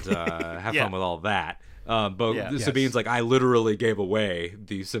thing and have fun with all that. Sabine's like, I literally gave away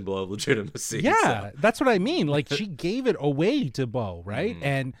the symbol of legitimacy. Yeah, so. That's what I mean. Like, she gave it away to Bo, right? Mm-hmm.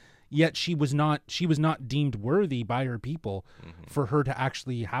 And yet she was not deemed worthy by her people for her to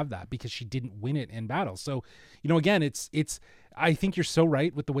actually have that, because she didn't win it in battle. So, again, it's I think you're so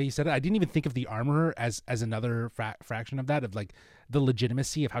right with the way you said it. I didn't even think of the armorer as another fraction of that, of like the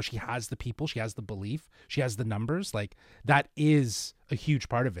legitimacy of how she has the people, she has the belief, she has the numbers. Like, that is a huge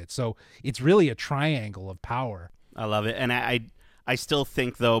part of it. So it's really a triangle of power. I love it. And I I still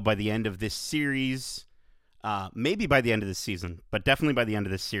think, though, by the end of this series, maybe by the end of this season, but definitely by the end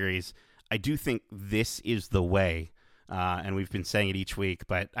of this series, I do think this is the way. And we've been saying it each week,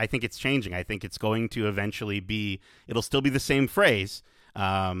 but I think it's changing. I think it's going to eventually be, it'll still be the same phrase,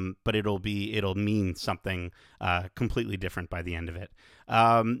 but it'll mean something completely different by the end of it.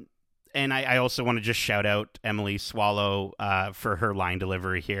 And I also want to just shout out Emily Swallow for her line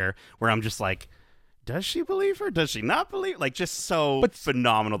delivery here, where I'm just like, does she believe her? Does she not believe? Like, just so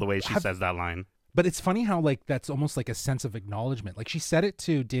phenomenal the way she says that line. But it's funny how, like, that's almost like a sense of acknowledgement. Like, she said it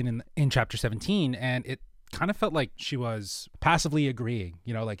to Din in chapter 17, and it kind of felt like she was passively agreeing.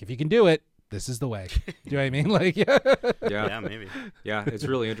 You know, like, if you can do it, this is the way. Do you know what I mean? Like, yeah, maybe. Yeah, it's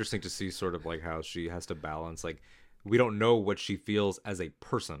really interesting to see sort of like how she has to balance. Like, we don't know what she feels as a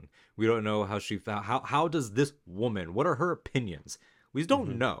person. We don't know how she how does this woman? What are her opinions? We just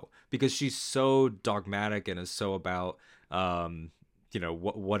don't know, because she's so dogmatic and is so about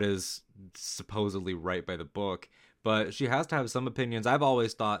what is supposedly right by the book. But she has to have some opinions. I've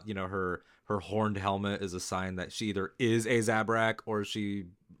always thought, her horned helmet is a sign that she either is a Zabrak or she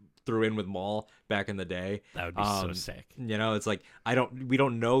threw in with Maul back in the day. That would be so sick. It's like we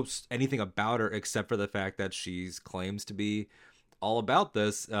don't know anything about her except for the fact that she claims to be all about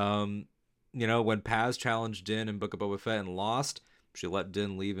this. When Paz challenged Din in Book of Boba Fett and lost, she let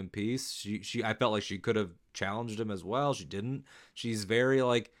Din leave in peace. I felt like she could have challenged him as well. She didn't. She's very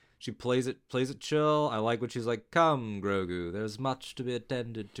like, she plays it chill. I like what she's like, come Grogu, there's much to be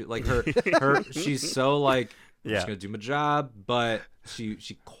attended to. Like her she's so like, I'm just gonna do my job, but she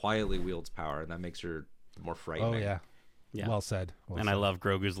quietly wields power, and that makes her more frightening. Oh yeah. Well said. I love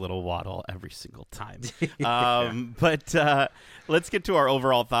Grogu's little waddle every single time. But let's get to our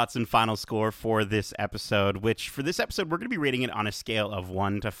overall thoughts and final score for this episode, which for this episode, we're going to be rating it on a scale of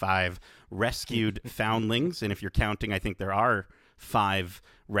 1 to 5 rescued foundlings. And if you're counting, I think there are 5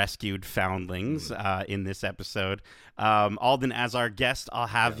 rescued foundlings in this episode. Alden, as our guest, I'll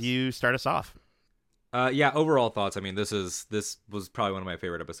have you start us off. Overall thoughts. I mean, this was probably one of my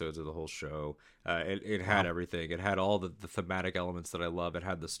favorite episodes of the whole show. It had everything. It had all the thematic elements that I love. It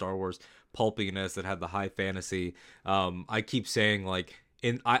had the Star Wars pulpiness. It had the high fantasy. I keep saying, like,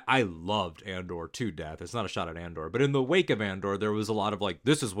 I loved Andor to death. It's not a shot at Andor, but in the wake of Andor, there was a lot of like,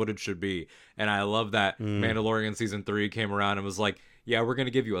 this is what it should be. And I love that Mandalorian season 3 came around and was like, yeah, we're gonna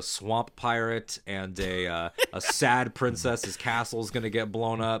give you a swamp pirate and a sad princess. His castle's gonna get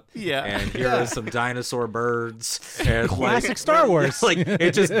blown up. Yeah, and here are some dinosaur birds. And classic Star Wars. Like,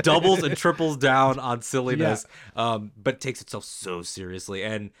 it just doubles and triples down on silliness, but takes itself so seriously.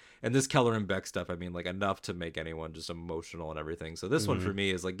 And this Keller and Beck stuff, I mean, like, enough to make anyone just emotional and everything. So this one for me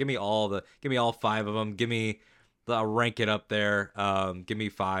is like, give me all 5 of them. I'll rank it up there. Give me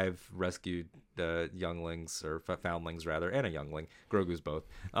 5 rescued younglings, or foundlings rather, and a youngling. Grogu's both.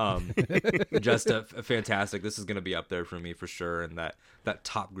 Just a fantastic. This is going to be up there for me for sure. And that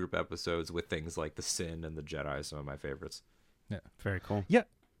top group episodes with things like the Sin and the Jedi, some of my favorites. Yeah, very cool. Yeah.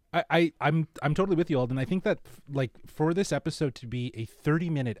 I'm totally with you, Alden. I think that, like, for this episode to be a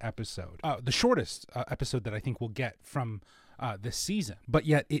 30-minute episode, the shortest episode that I think we'll get from this season, but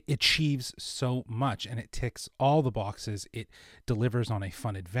yet it achieves so much, and it ticks all the boxes. It delivers on a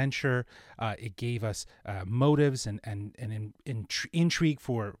fun adventure. It gave us motives and intrigue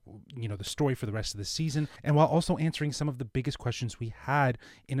for the story for the rest of the season, and while also answering some of the biggest questions we had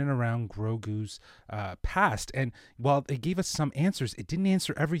in and around Grogu's past. And while it gave us some answers, it didn't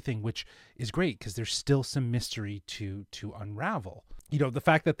answer everything, which is great because there's still some mystery to unravel. The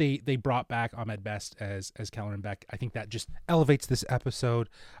fact that they brought back Ahmed Best as Keller and Beck, I think that just elevates this episode.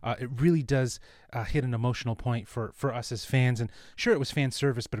 It really does hit an emotional point for us as fans. And sure, it was fan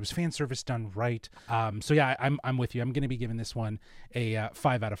service, but it was fan service done right. So yeah, I'm with you. I'm going to be giving this one a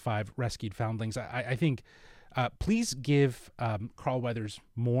 5 out of 5 rescued foundlings. I think please give Carl Weathers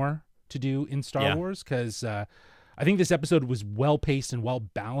more to do in Star Wars, because I think this episode was well paced and well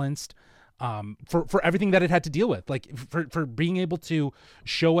balanced. For everything that it had to deal with, like for being able to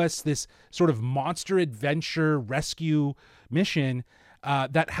show us this sort of monster adventure rescue mission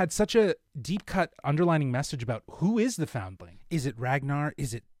that had such a deep cut underlining message about who is the foundling. Is it Ragnar?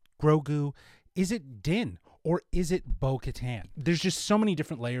 Is it Grogu? Is it Din? Or is it Bo-Katan? There's just so many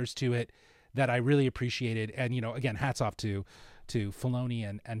different layers to it that I really appreciated. And, again, hats off to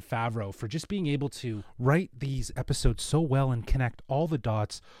Filoni and Favreau for just being able to write these episodes so well and connect all the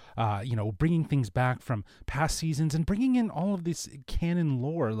dots, bringing things back from past seasons and bringing in all of this canon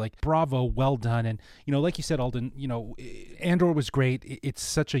lore. Like, bravo, well done. And, like you said, Alden, Andor was great. It's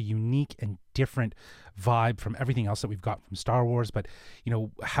such a unique and different vibe from everything else that we've got from Star Wars. But,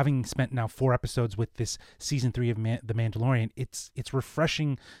 having spent now 4 episodes with this season 3 of The Mandalorian, it's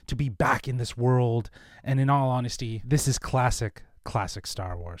refreshing to be back in this world. And in all honesty, this is classic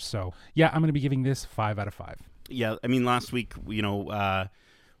Star Wars. So yeah, I'm going to be giving this 5 out of 5. Yeah, I mean, last week,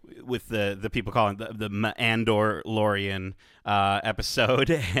 with the people calling it the Mandalorian episode,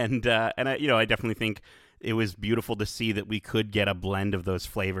 and I definitely think it was beautiful to see that we could get a blend of those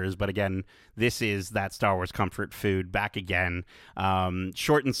flavors. But again, this is that Star Wars comfort food back again.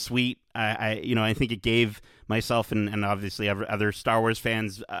 Short and sweet. I think it gave myself and obviously other Star Wars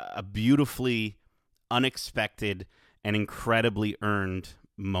fans a beautifully unexpected and incredibly earned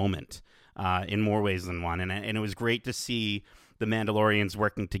moment in more ways than one. And it was great to see the Mandalorians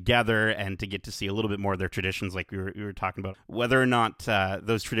working together and to get to see a little bit more of their traditions like we were talking about. Whether or not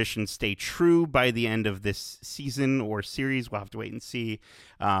those traditions stay true by the end of this season or series, we'll have to wait and see.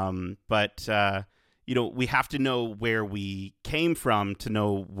 But we have to know where we came from to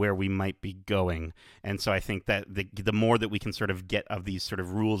know where we might be going. And so I think that the more that we can sort of get of these sort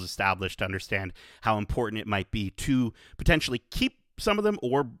of rules established to understand how important it might be to potentially keep some of them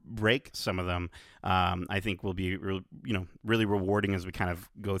or break some of them, I think will be really rewarding as we kind of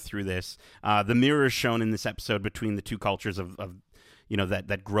go through this. The mirror shown in this episode between the two cultures of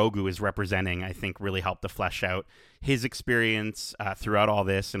that Grogu is representing, I think really helped to flesh out his experience throughout all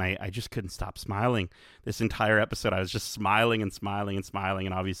this. And I just couldn't stop smiling this entire episode. I was just smiling and smiling and smiling,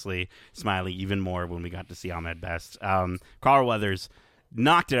 and obviously smiling even more when we got to see Ahmed Best. Carl Weathers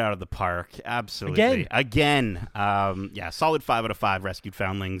knocked it out of the park. Absolutely. Again. Solid 5 out of 5 rescued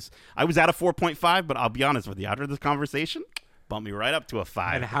foundlings. I was at a 4.5, but I'll be honest with you, after this conversation, bumped me right up to a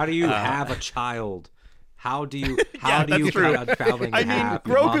 5. And how do you have a child? How do you cut out Foundling? I mean,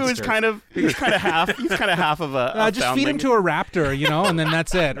 Grogu is kind of half. He's kind of half of a just foundling. feed him to a raptor, and then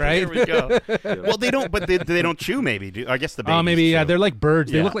that's it, right? There we go. Well, they don't, but they don't chew. Maybe I guess the babies. Oh, maybe chew. they're like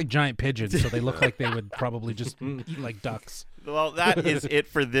birds. They look like giant pigeons, so they look like they would probably just eat like ducks. Well, that is it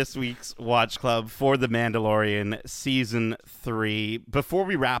for this week's Watch Club for The Mandalorian Season 3. Before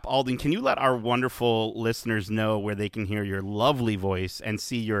we wrap, Alden, can you let our wonderful listeners know where they can hear your lovely voice and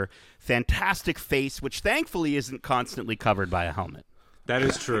see your fantastic face, which thankfully isn't constantly covered by a helmet? That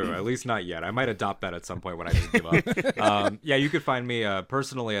is true, at least not yet. I might adopt that at some point when I just give up. You could find me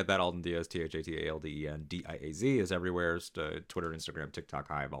personally at that Alden Diaz, THATALDEN DIAZ is everywhere. Twitter, Instagram, TikTok,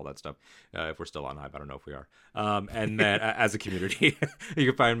 Hive, all that stuff. If we're still on Hive, I don't know if we are. And then as a community, you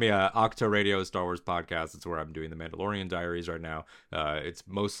can find me Octo Radio, Star Wars podcast. It's where I'm doing the Mandalorian Diaries right now. It's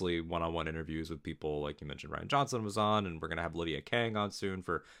mostly one-on-one interviews with people like you mentioned. Ryan Johnson was on, and we're going to have Lydia Kang on soon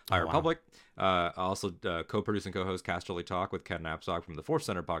for High Republic. Also co-produce and co-host Casterly Talk with Ken Knapsack from the Force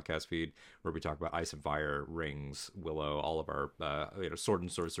Center podcast feed, where we talk about Ice and Fire, Rings, Willow, all of our sword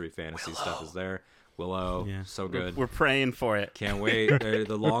and sorcery fantasy stuff is there. Willow, so good. We're praying for it. Can't wait.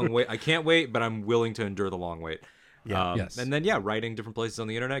 The long wait. I can't wait, but I'm willing to endure the long wait. Yes. And then writing different places on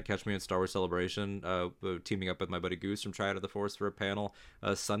the internet. Catch me at Star Wars Celebration, teaming up with my buddy Goose from Triad of the Force for a panel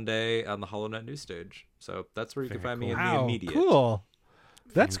Sunday on the HoloNet news stage. So that's where you can find me in the immediate. Cool.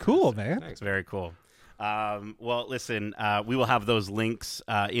 That's cool, man. Thanks. Very cool. Well, listen, we will have those links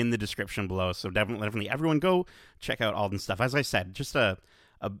in the description below. So definitely everyone go check out Alden's stuff. As I said, just a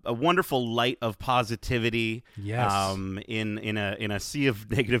wonderful light of positivity. Yes. In a sea of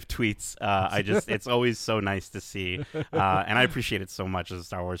negative tweets. It's always so nice to see. And I appreciate it so much as a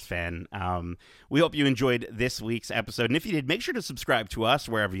Star Wars fan. We hope you enjoyed this week's episode. And if you did, make sure to subscribe to us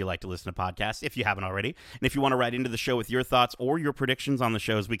wherever you like to listen to podcasts, if you haven't already. And if you want to write into the show with your thoughts or your predictions on the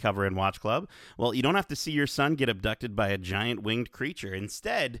shows we cover in Watch Club, well, you don't have to see your son get abducted by a giant winged creature.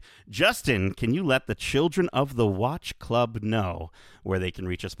 Instead, Justin, can you let the children of the Watch Club know where they can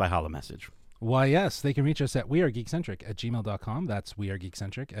reach us by holomessage? Why, yes, they can reach us at wearegeekcentric@gmail.com. That's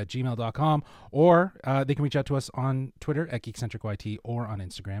wearegeekcentric@gmail.com. Or they can reach out to us on Twitter at GeekcentricYT or on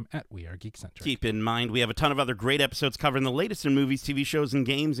Instagram at wearegeekcentric. Keep in mind, we have a ton of other great episodes covering the latest in movies, TV shows, and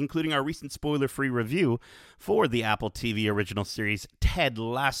games, including our recent spoiler-free review for the Apple TV original series Ted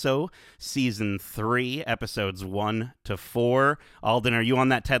Lasso, Season 3, Episodes 1 to 4. Alden, are you on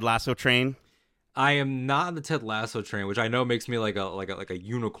that Ted Lasso train? I am not on the Ted Lasso train, which I know makes me like a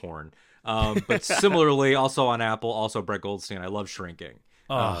unicorn. But similarly, also on Apple, also Brett Goldstein. I love Shrinking.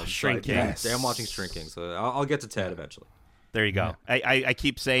 Shrinking. I'm watching Shrinking, so I'll get to Ted eventually. There you go. Yeah. I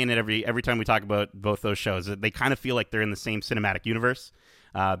keep saying it every time we talk about both those shows. They kind of feel like they're in the same cinematic universe,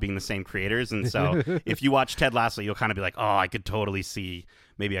 being the same creators. And so if you watch Ted Lasso, you'll kind of be like, oh, I could totally see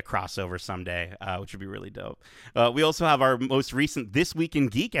maybe a crossover someday, which would be really dope. We also have our most recent This Week in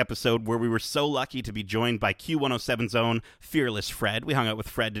Geek episode, where we were so lucky to be joined by Q107's own Fearless Fred. We hung out with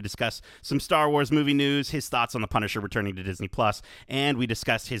Fred to discuss some Star Wars movie news, his thoughts on The Punisher returning to Disney+, and we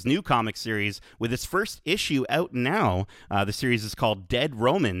discussed his new comic series with its first issue out now. The series is called Dead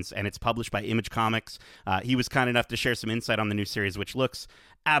Romans, and it's published by Image Comics. He was kind enough to share some insight on the new series, which looks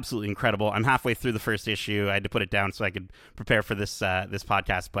absolutely incredible. I'm halfway through the first issue. I had to put it down so I could prepare for this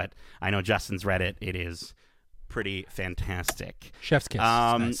podcast, but I know Justin's read it. It is pretty fantastic. Chef's kiss.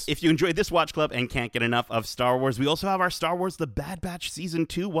 Nice. If you enjoyed this Watch Club and can't get enough of Star Wars, we also have our Star Wars The Bad Batch Season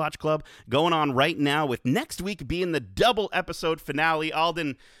 2 Watch Club going on right now, with next week being the double episode finale.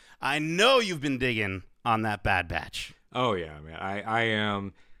 Alden, I know you've been digging on that Bad Batch. Oh, yeah, man. I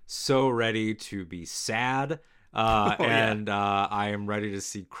am so ready to be sad. I am ready to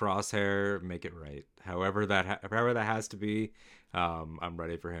see Crosshair make it right. However that has to be. I'm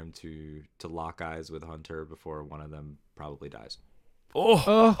ready for him to lock eyes with Hunter before one of them probably dies.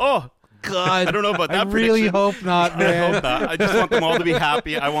 Oh, God. I don't know about that I really prediction. hope not, man. I hope not. I just want them all to be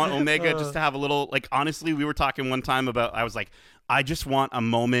happy. I want Omega just to have a little, like, honestly, we were talking one time about, I was like, I just want a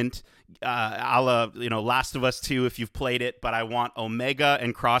moment, a la, Last of Us 2, if you've played it, but I want Omega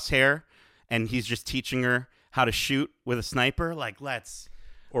and Crosshair, and he's just teaching her how to shoot with a sniper. Like, let's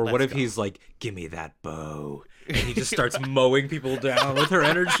what if go. he's like, give me that bow, and he just starts mowing people down with her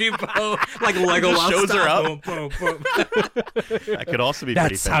energy bow, like Legolas shows her style. up. Boom, boom, boom. That could also be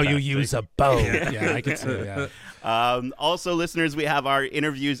pretty That's how you fantastic. use a bow. Yeah, I can see that. Also, listeners, we have our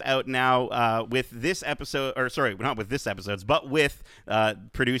interviews out now with this episode, or sorry, not with this episodes, but with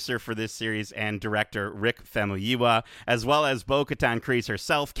producer for this series and director Rick Famuyiwa, as well as Bo-Katan Kryze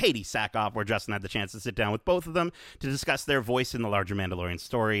herself, Katie Sackhoff, where Justin had the chance to sit down with both of them to discuss their voice in the larger Mandalorian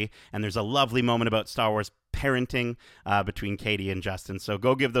story. And there's a lovely moment about Star Wars parenting between Katie and Justin. So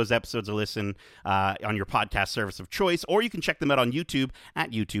go give those episodes a listen on your podcast service of choice, or you can check them out on YouTube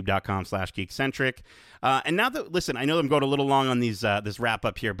at youtube.com/geekcentric. And now that, listen, I know I'm going a little long on these this wrap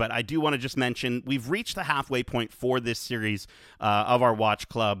up here, but I do want to just mention we've reached the halfway point for this series of our Watch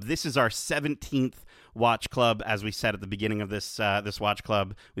Club. This is our 17th Watch Club, as we said at the beginning of this Watch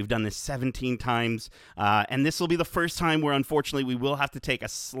Club. We've done this 17 times, and this will be the first time where, unfortunately, we will have to take a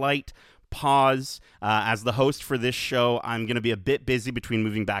slight pause. As the host for this show, I'm going to be a bit busy between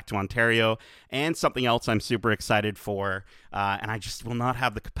moving back to Ontario and something else I'm super excited for, and I just will not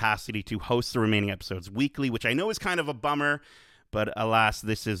have the capacity to host the remaining episodes weekly, which I know is kind of a bummer, but alas,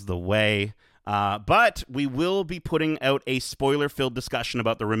 this is the way. But we will be putting out a spoiler-filled discussion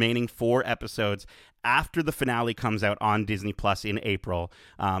about the remaining 4 episodes after the finale comes out on Disney Plus in April,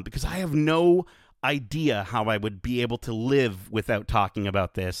 because I have no idea how I would be able to live without talking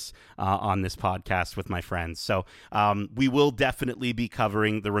about this on this podcast with my friends. So we will definitely be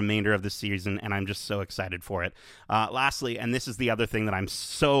covering the remainder of the season, and I'm just so excited for it. Lastly, and this is the other thing that I'm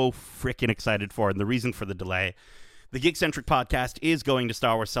so freaking excited for, and the reason for the delay, the Geekcentric podcast is going to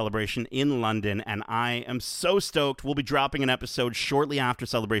Star Wars Celebration in London, and I am so stoked. We'll be dropping an episode shortly after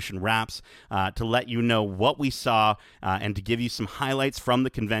Celebration wraps to let you know what we saw and to give you some highlights from the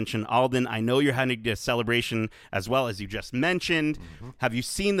convention. Alden, I know you're heading to Celebration as well, as you just mentioned. Mm-hmm. Have you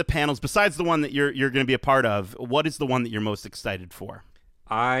seen the panels? Besides the one that you're going to be a part of, what is the one that you're most excited for?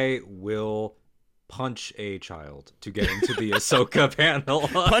 I will punch a child to get into the Ahsoka panel.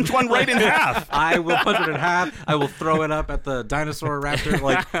 Punch one right in half. I will punch it in half. I will throw it up at the dinosaur raptor.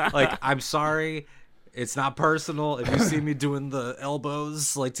 Like I'm sorry. It's not personal. If you see me doing the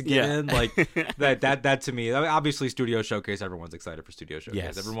elbows, like, to get in, like, that to me, I mean, obviously Studio Showcase, everyone's excited for Studio Showcase.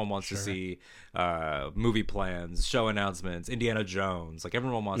 Yes, everyone wants to see movie plans, show announcements, Indiana Jones, like,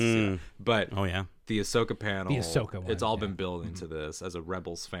 everyone wants to see that. But the Ahsoka panel, it's all been building to this. As a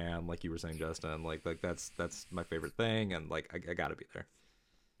Rebels fan, like you were saying, Justin, like that's my favorite thing, and like I gotta be there.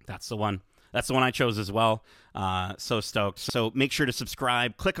 That's the one. That's the one I chose as well. So stoked. So make sure to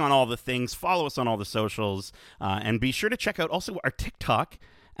subscribe, click on all the things, follow us on all the socials, and be sure to check out also our TikTok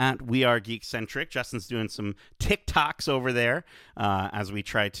at We Are Geekcentric. Justin's doing some TikToks over there as we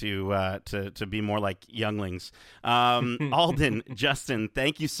try to be more like younglings. Alden, Justin,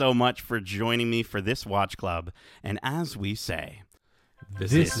 thank you so much for joining me for this Watch Club. And as we say,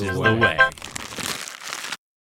 this is the way.